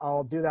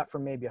 I'll do that for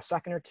maybe a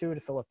second or two to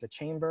fill up the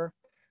chamber.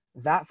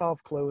 That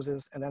valve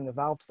closes, and then the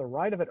valve to the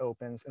right of it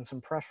opens, and some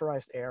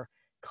pressurized air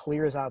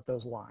clears out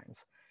those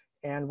lines.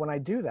 And when I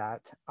do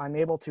that, I'm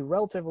able to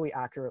relatively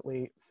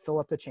accurately fill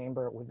up the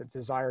chamber with the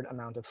desired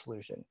amount of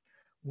solution.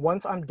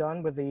 Once I'm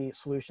done with the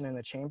solution in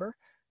the chamber,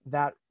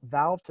 that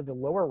valve to the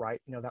lower right,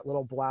 that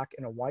little black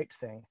and a white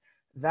thing,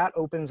 that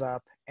opens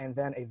up, and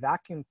then a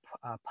vacuum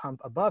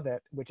pump above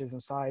it, which is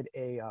inside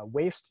a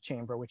waste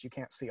chamber, which you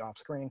can't see off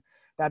screen,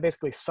 that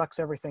basically sucks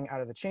everything out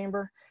of the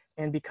chamber.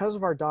 And because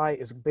of our dye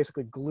is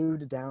basically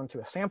glued down to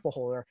a sample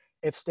holder,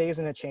 it stays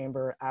in a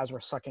chamber as we're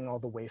sucking all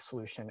the waste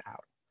solution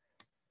out.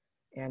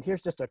 And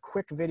here's just a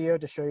quick video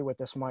to show you what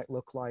this might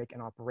look like in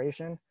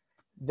operation.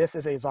 This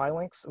is a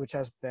Xilinx, which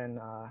has been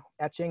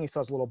etching. You saw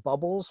those little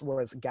bubbles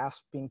where it's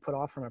gas being put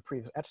off from a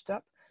previous etch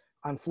step.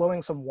 I'm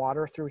flowing some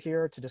water through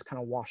here to just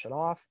kind of wash it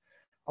off.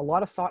 A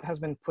lot of thought has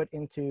been put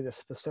into the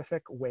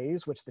specific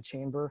ways which the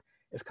chamber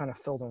is kind of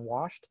filled and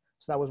washed.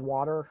 So that was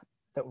water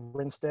that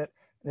rinsed it.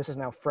 This is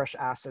now fresh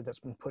acid that's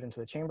been put into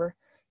the chamber.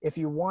 If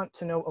you want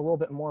to know a little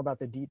bit more about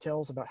the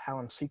details about how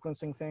I'm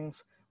sequencing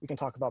things, we can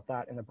talk about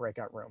that in the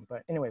breakout room.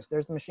 But anyways,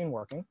 there's the machine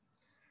working.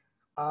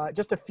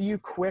 Just a few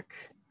quick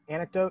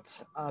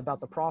anecdotes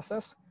about the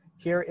process.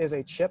 Here is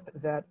a chip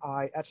that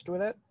I etched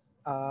with it.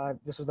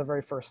 This was the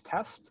very first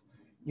test.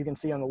 You can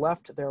see on the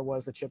left, there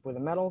was the chip with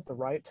the metal. The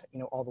right,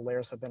 all the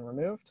layers have been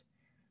removed.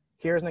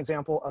 Here's an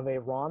example of a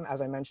ROM.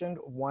 As I mentioned,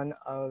 one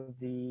of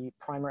the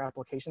primary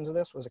applications of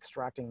this was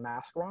extracting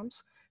mask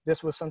ROMs.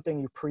 This was something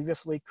you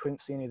previously couldn't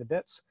see any of the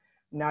bits.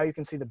 Now you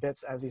can see the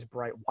bits as these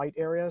bright white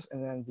areas,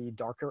 and then the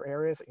darker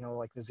areas,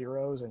 like the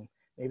zeros, and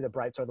maybe the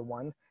brights are the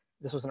one.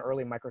 This was an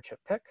early microchip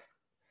pick.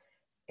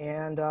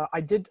 And I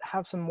did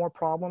have some more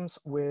problems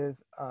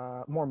with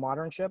more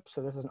modern chips.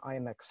 So this is an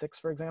IMX6,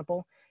 for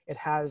example. It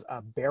has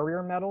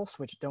barrier metals,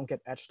 which don't get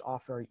etched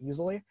off very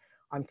easily.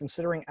 I'm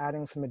considering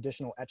adding some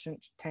additional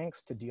etchant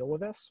tanks to deal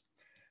with this.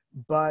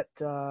 But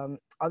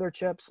other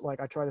chips, like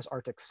I tried this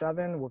Arctic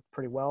 7, worked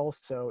pretty well.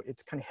 So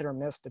it's kind of hit or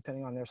miss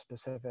depending on their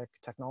specific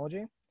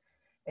technology.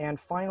 And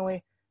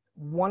finally,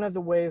 one of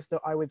the ways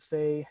that I would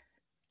say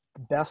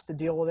best to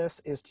deal with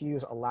this is to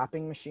use a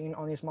lapping machine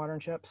on these modern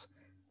chips.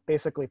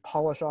 Basically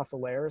polish off the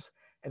layers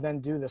and then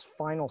do this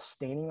final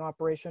staining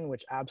operation,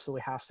 which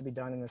absolutely has to be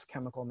done in this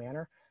chemical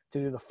manner to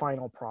do the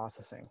final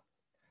processing.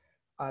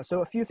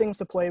 So a few things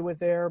to play with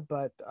there,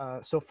 but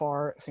so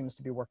far it seems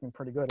to be working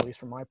pretty good, at least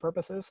for my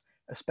purposes,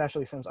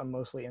 especially since I'm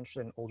mostly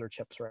interested in older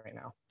chips right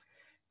now.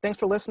 Thanks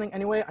for listening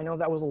anyway. I know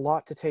that was a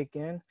lot to take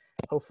in.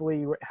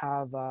 Hopefully you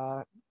have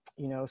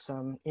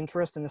some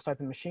interest in this type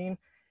of machine.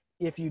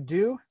 If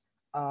you're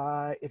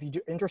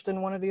interested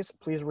in one of these,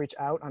 please reach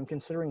out. I'm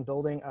considering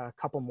building a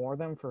couple more of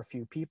them for a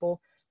few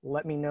people.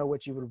 Let me know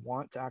what you would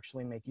want to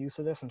actually make use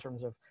of this in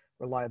terms of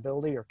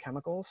reliability or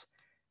chemicals.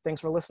 Thanks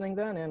for listening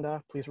then, and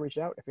please reach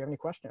out if you have any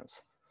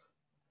questions.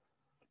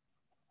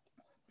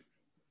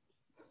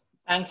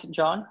 Thanks,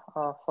 John,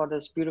 for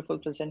this beautiful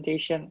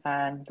presentation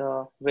and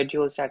the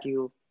videos that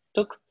you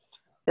took.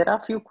 There are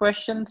a few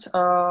questions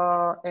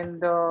in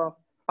the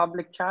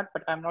public chat,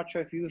 but I'm not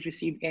sure if you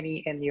received any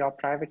in your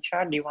private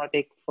chat. Do you want to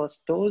take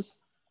first those?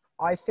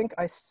 I think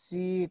I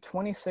see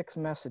 26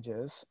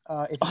 messages.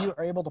 If you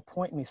are able to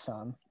point me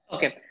some.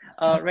 Okay,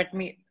 let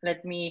me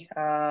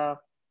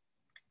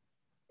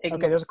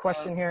okay, there's a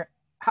question here.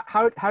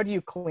 How do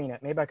you clean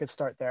it? Maybe I could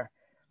start there.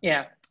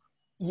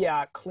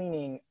 Yeah,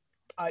 cleaning.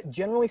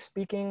 Generally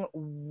speaking,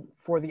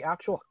 for the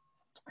actual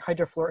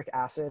hydrofluoric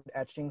acid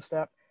etching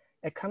step,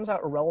 it comes out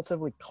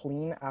relatively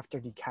clean after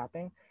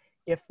decapping.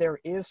 If there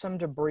is some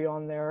debris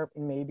on there,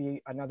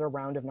 maybe another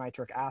round of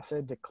nitric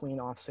acid to clean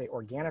off, say,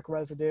 organic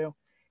residue.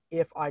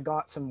 If I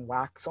got some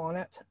wax on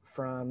it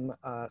from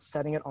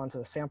setting it onto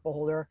the sample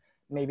holder,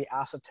 maybe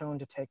acetone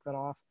to take that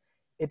off.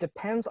 It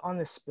depends on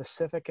the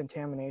specific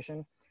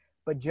contamination,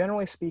 but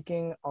generally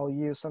speaking, I'll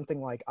use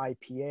something like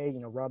IPA,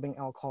 rubbing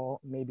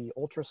alcohol, maybe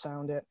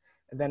ultrasound it,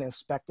 and then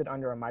inspect it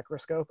under a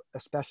microscope,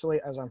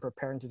 especially as I'm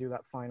preparing to do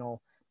that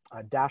final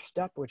dash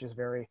step, which is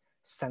very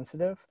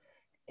sensitive.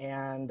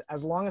 And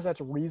as long as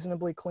that's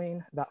reasonably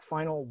clean, that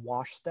final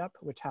wash step,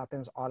 which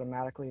happens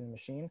automatically in the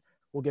machine,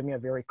 will give me a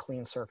very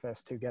clean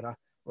surface to get a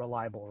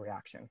reliable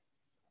reaction.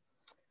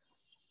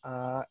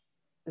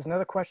 There's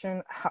another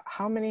question.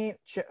 How many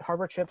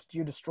hardware chips do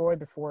you destroy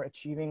before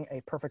achieving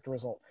a perfect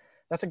result?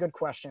 That's a good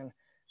question.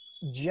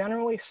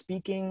 Generally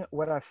speaking,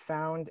 what I've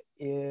found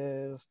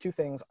is two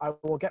things. I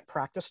will get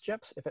practice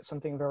chips if it's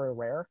something very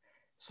rare.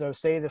 So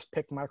say this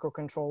PIC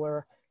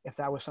microcontroller, if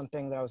that was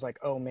something that I was like,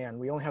 oh man,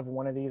 we only have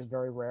one of these,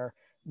 very rare,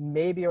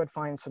 maybe I would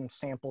find some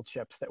sample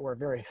chips that were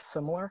very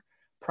similar,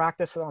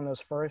 practice it on those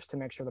first to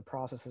make sure the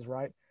process is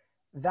right.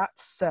 That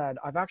said,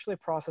 I've actually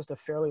processed a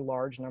fairly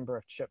large number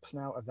of chips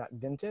now of that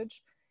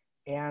vintage.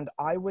 And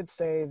I would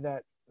say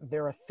that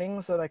there are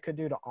things that I could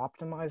do to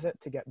optimize it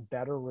to get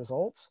better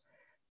results.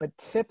 But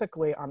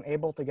typically, I'm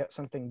able to get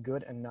something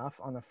good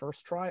enough on the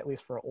first try, at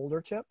least for older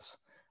chips,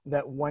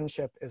 that one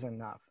chip is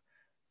enough.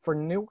 For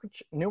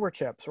newer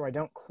chips, where I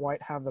don't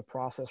quite have the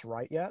process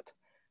right yet,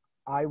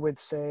 I would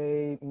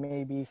say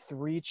maybe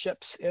 3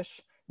 chips-ish,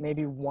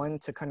 maybe 1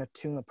 to kind of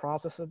tune the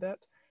process a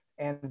bit,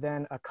 and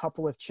then a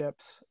couple of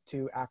chips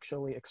to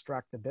actually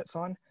extract the bits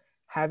on.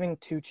 Having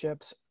 2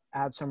 chips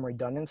adds some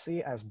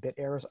redundancy as bit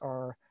errors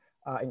are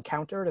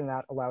encountered, and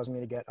that allows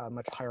me to get a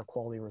much higher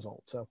quality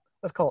result. So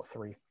let's call it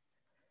 3.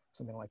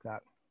 Something like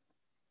that.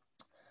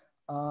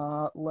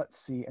 Let's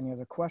see, any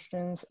other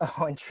questions?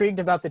 Oh, intrigued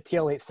about the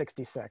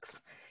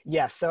TL866.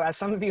 Yes, so as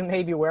some of you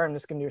may be aware, I'm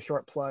just gonna do a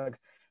short plug.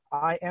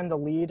 I am the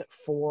lead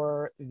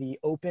for the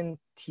Open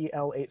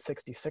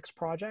TL866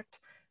 project,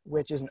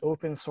 which is an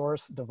open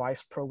source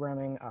device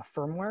programming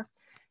firmware.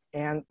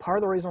 And part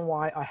of the reason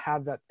why I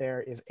have that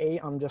there is A,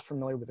 I'm just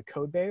familiar with the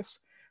code base,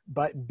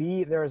 but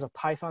B, there is a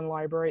Python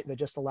library that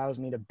just allows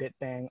me to bit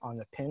bang on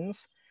the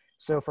pins.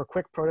 So for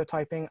quick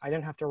prototyping, I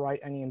didn't have to write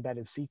any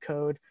embedded C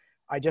code.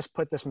 I just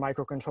put this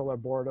microcontroller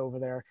board over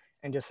there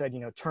and just said, you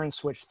know, turn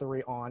switch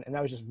 3 on, and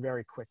that was just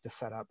very quick to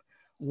set up.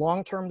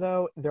 Long term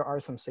though, there are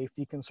some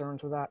safety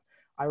concerns with that.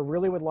 I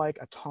really would like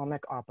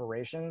atomic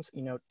operations,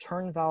 you know,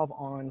 turn valve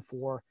on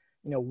for,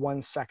 you know,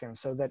 1 second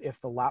so that if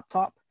the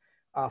laptop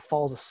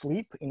falls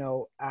asleep, you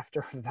know,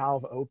 after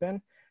valve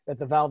open, that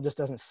the valve just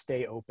doesn't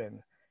stay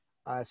open.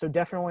 So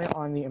definitely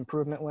on the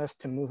improvement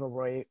list to move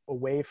away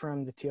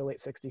from the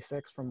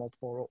TL866 for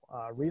multiple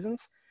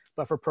reasons,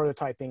 but for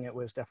prototyping, it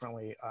was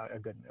definitely a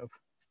good move.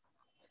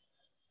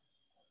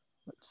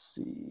 Let's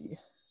see.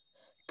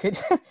 Can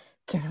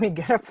we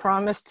get a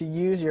promise to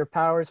use your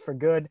powers for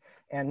good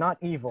and not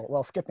evil?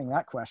 Well, skipping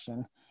that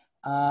question.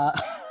 Yeah,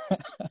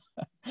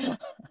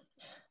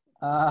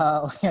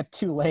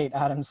 too late,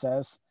 Adam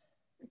says.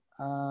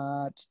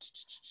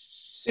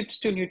 Tips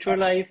to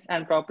neutralize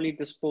and properly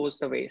dispose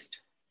the waste.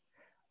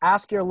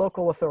 Ask your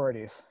local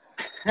authorities.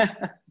 Any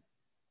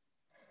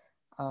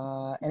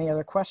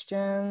other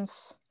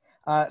questions?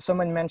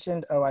 Someone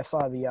mentioned, oh, I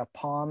saw the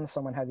POM.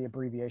 Someone had the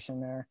abbreviation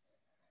there.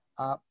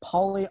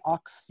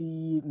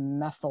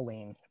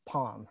 Polyoxymethylene,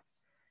 POM.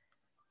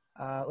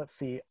 Let's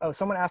see. Oh,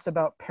 someone asked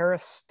about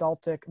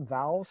peristaltic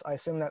valves. I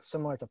assume that's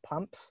similar to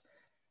pumps.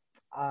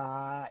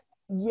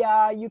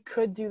 Yeah, you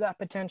could do that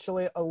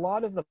potentially. A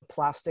lot of the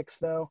plastics,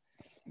 though,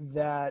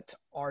 that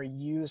are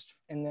used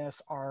in this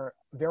are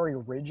very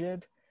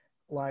rigid.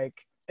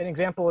 Like an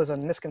example is a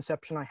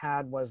misconception I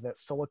had was that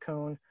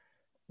silicone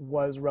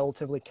was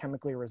relatively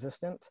chemically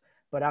resistant.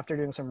 But after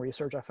doing some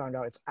research, I found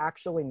out it's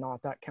actually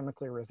not that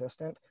chemically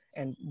resistant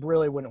and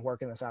really wouldn't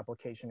work in this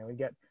application. It would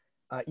get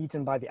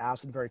eaten by the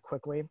acid very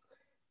quickly.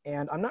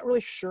 And I'm not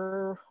really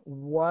sure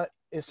what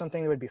is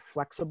something that would be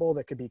flexible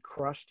that could be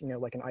crushed, you know,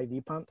 like an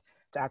IV pump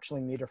to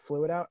actually meter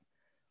fluid out.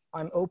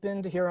 I'm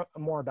open to hear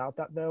more about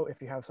that though,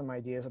 if you have some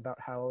ideas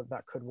about how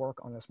that could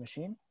work on this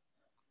machine.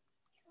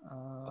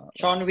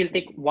 Sean, we'll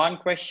take 1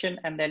 question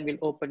and then we'll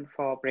open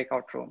for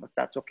breakout room, if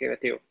that's okay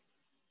with you.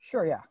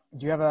 Sure, yeah.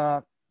 Do you have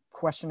a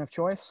question of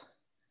choice?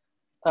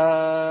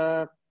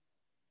 Let's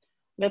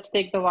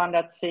take the one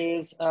that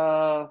says,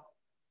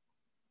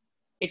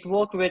 it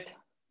worked with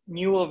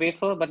newer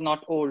wafer, but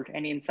not old.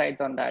 Any insights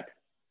on that?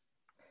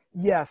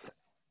 Yes.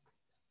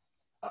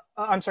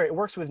 I'm sorry, it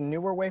works with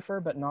newer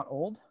wafer, but not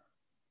old?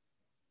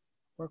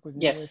 Work with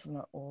newer wafer,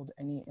 not old.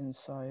 Any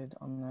insight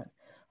on that?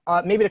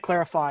 Maybe to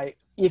clarify,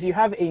 if you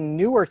have a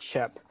newer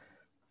chip,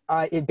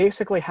 it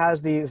basically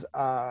has these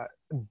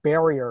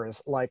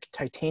barriers like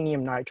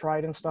titanium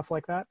nitride and stuff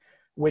like that,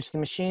 which the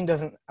machine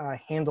doesn't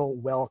handle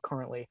well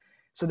currently.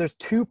 So there's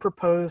 2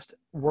 proposed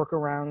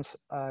workarounds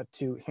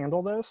to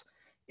handle those.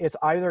 It's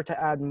either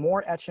to add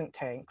more etchant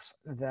tanks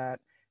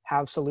that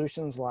have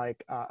solutions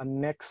like a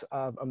mix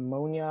of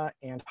ammonia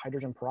and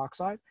hydrogen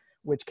peroxide,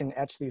 which can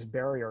etch these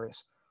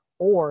barriers,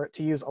 or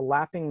to use a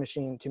lapping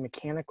machine to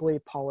mechanically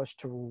polish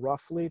to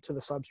roughly to the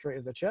substrate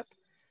of the chip,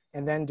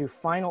 and then do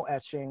final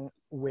etching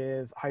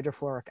with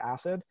hydrofluoric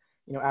acid,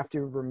 you know, after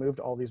you've removed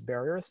all these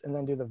barriers, and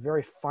then do the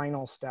very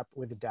final step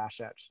with the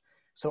dash etch.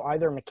 So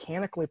either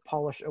mechanically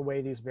polish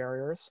away these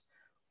barriers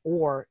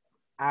or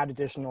add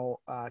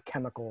additional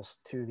chemicals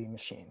to the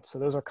machine. So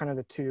those are kind of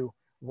the 2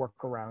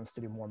 workarounds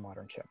to do more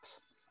modern chips.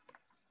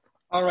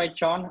 All right,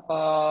 John.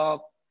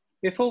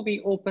 Before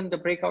we open the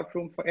breakout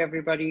room for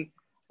everybody,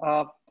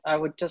 I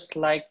would just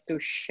like to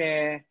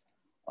share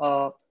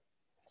a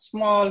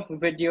small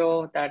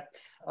video that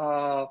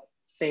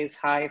says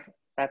hi.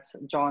 That's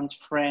John's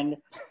friend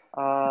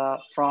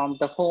from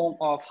the home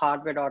of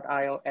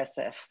hardwear.io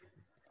SF.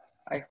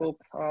 I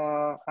hope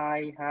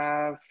I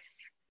have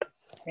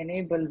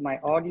enabled my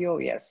audio.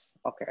 Yes.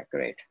 Okay,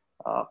 great.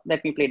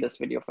 Let me play this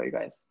video for you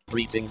guys.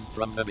 Greetings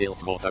from the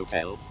Biltmore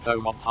Hotel,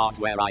 home of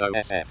Hardware.io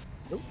SF.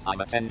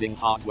 I'm attending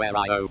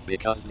Hardware.io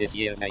because this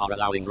year they are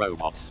allowing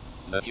robots.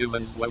 The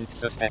humans won't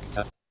suspect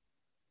a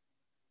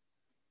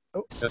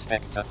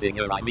thing,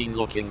 or I mean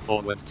looking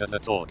forward to the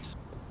talks.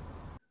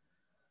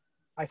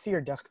 I see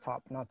your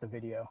desktop, not the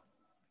video.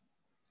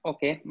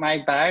 Okay, my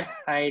bad.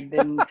 I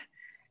didn't.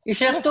 You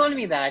should have told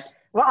me that.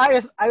 Well,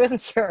 I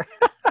wasn't sure.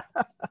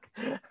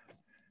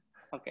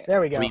 Okay.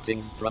 There we go.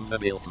 Greetings from the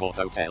Biltmore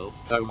Hotel,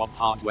 home of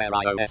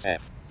Hardware.io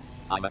SF.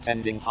 I'm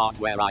attending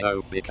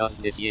Hardware.io because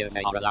this year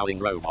they are allowing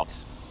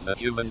robots. The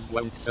humans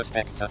won't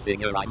suspect a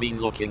thing, or I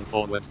mean looking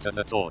forward to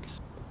the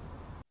talks.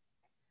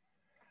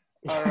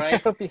 All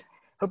right. hope you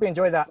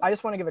enjoyed that. I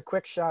just want to give a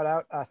quick shout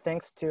out.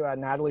 Thanks to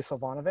Natalie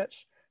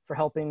Silvanovich for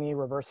helping me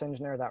reverse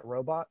engineer that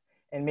robot.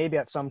 And maybe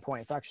at some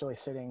point, it's actually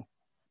sitting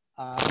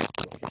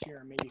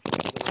here. Maybe you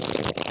can see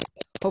it.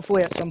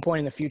 Hopefully at some point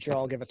in the future,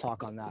 I'll give a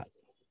talk on that.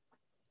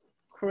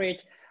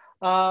 Great.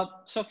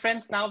 So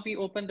friends, now we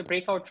open the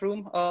breakout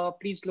room.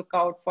 Please look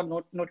out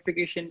for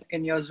notification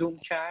in your Zoom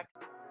chat.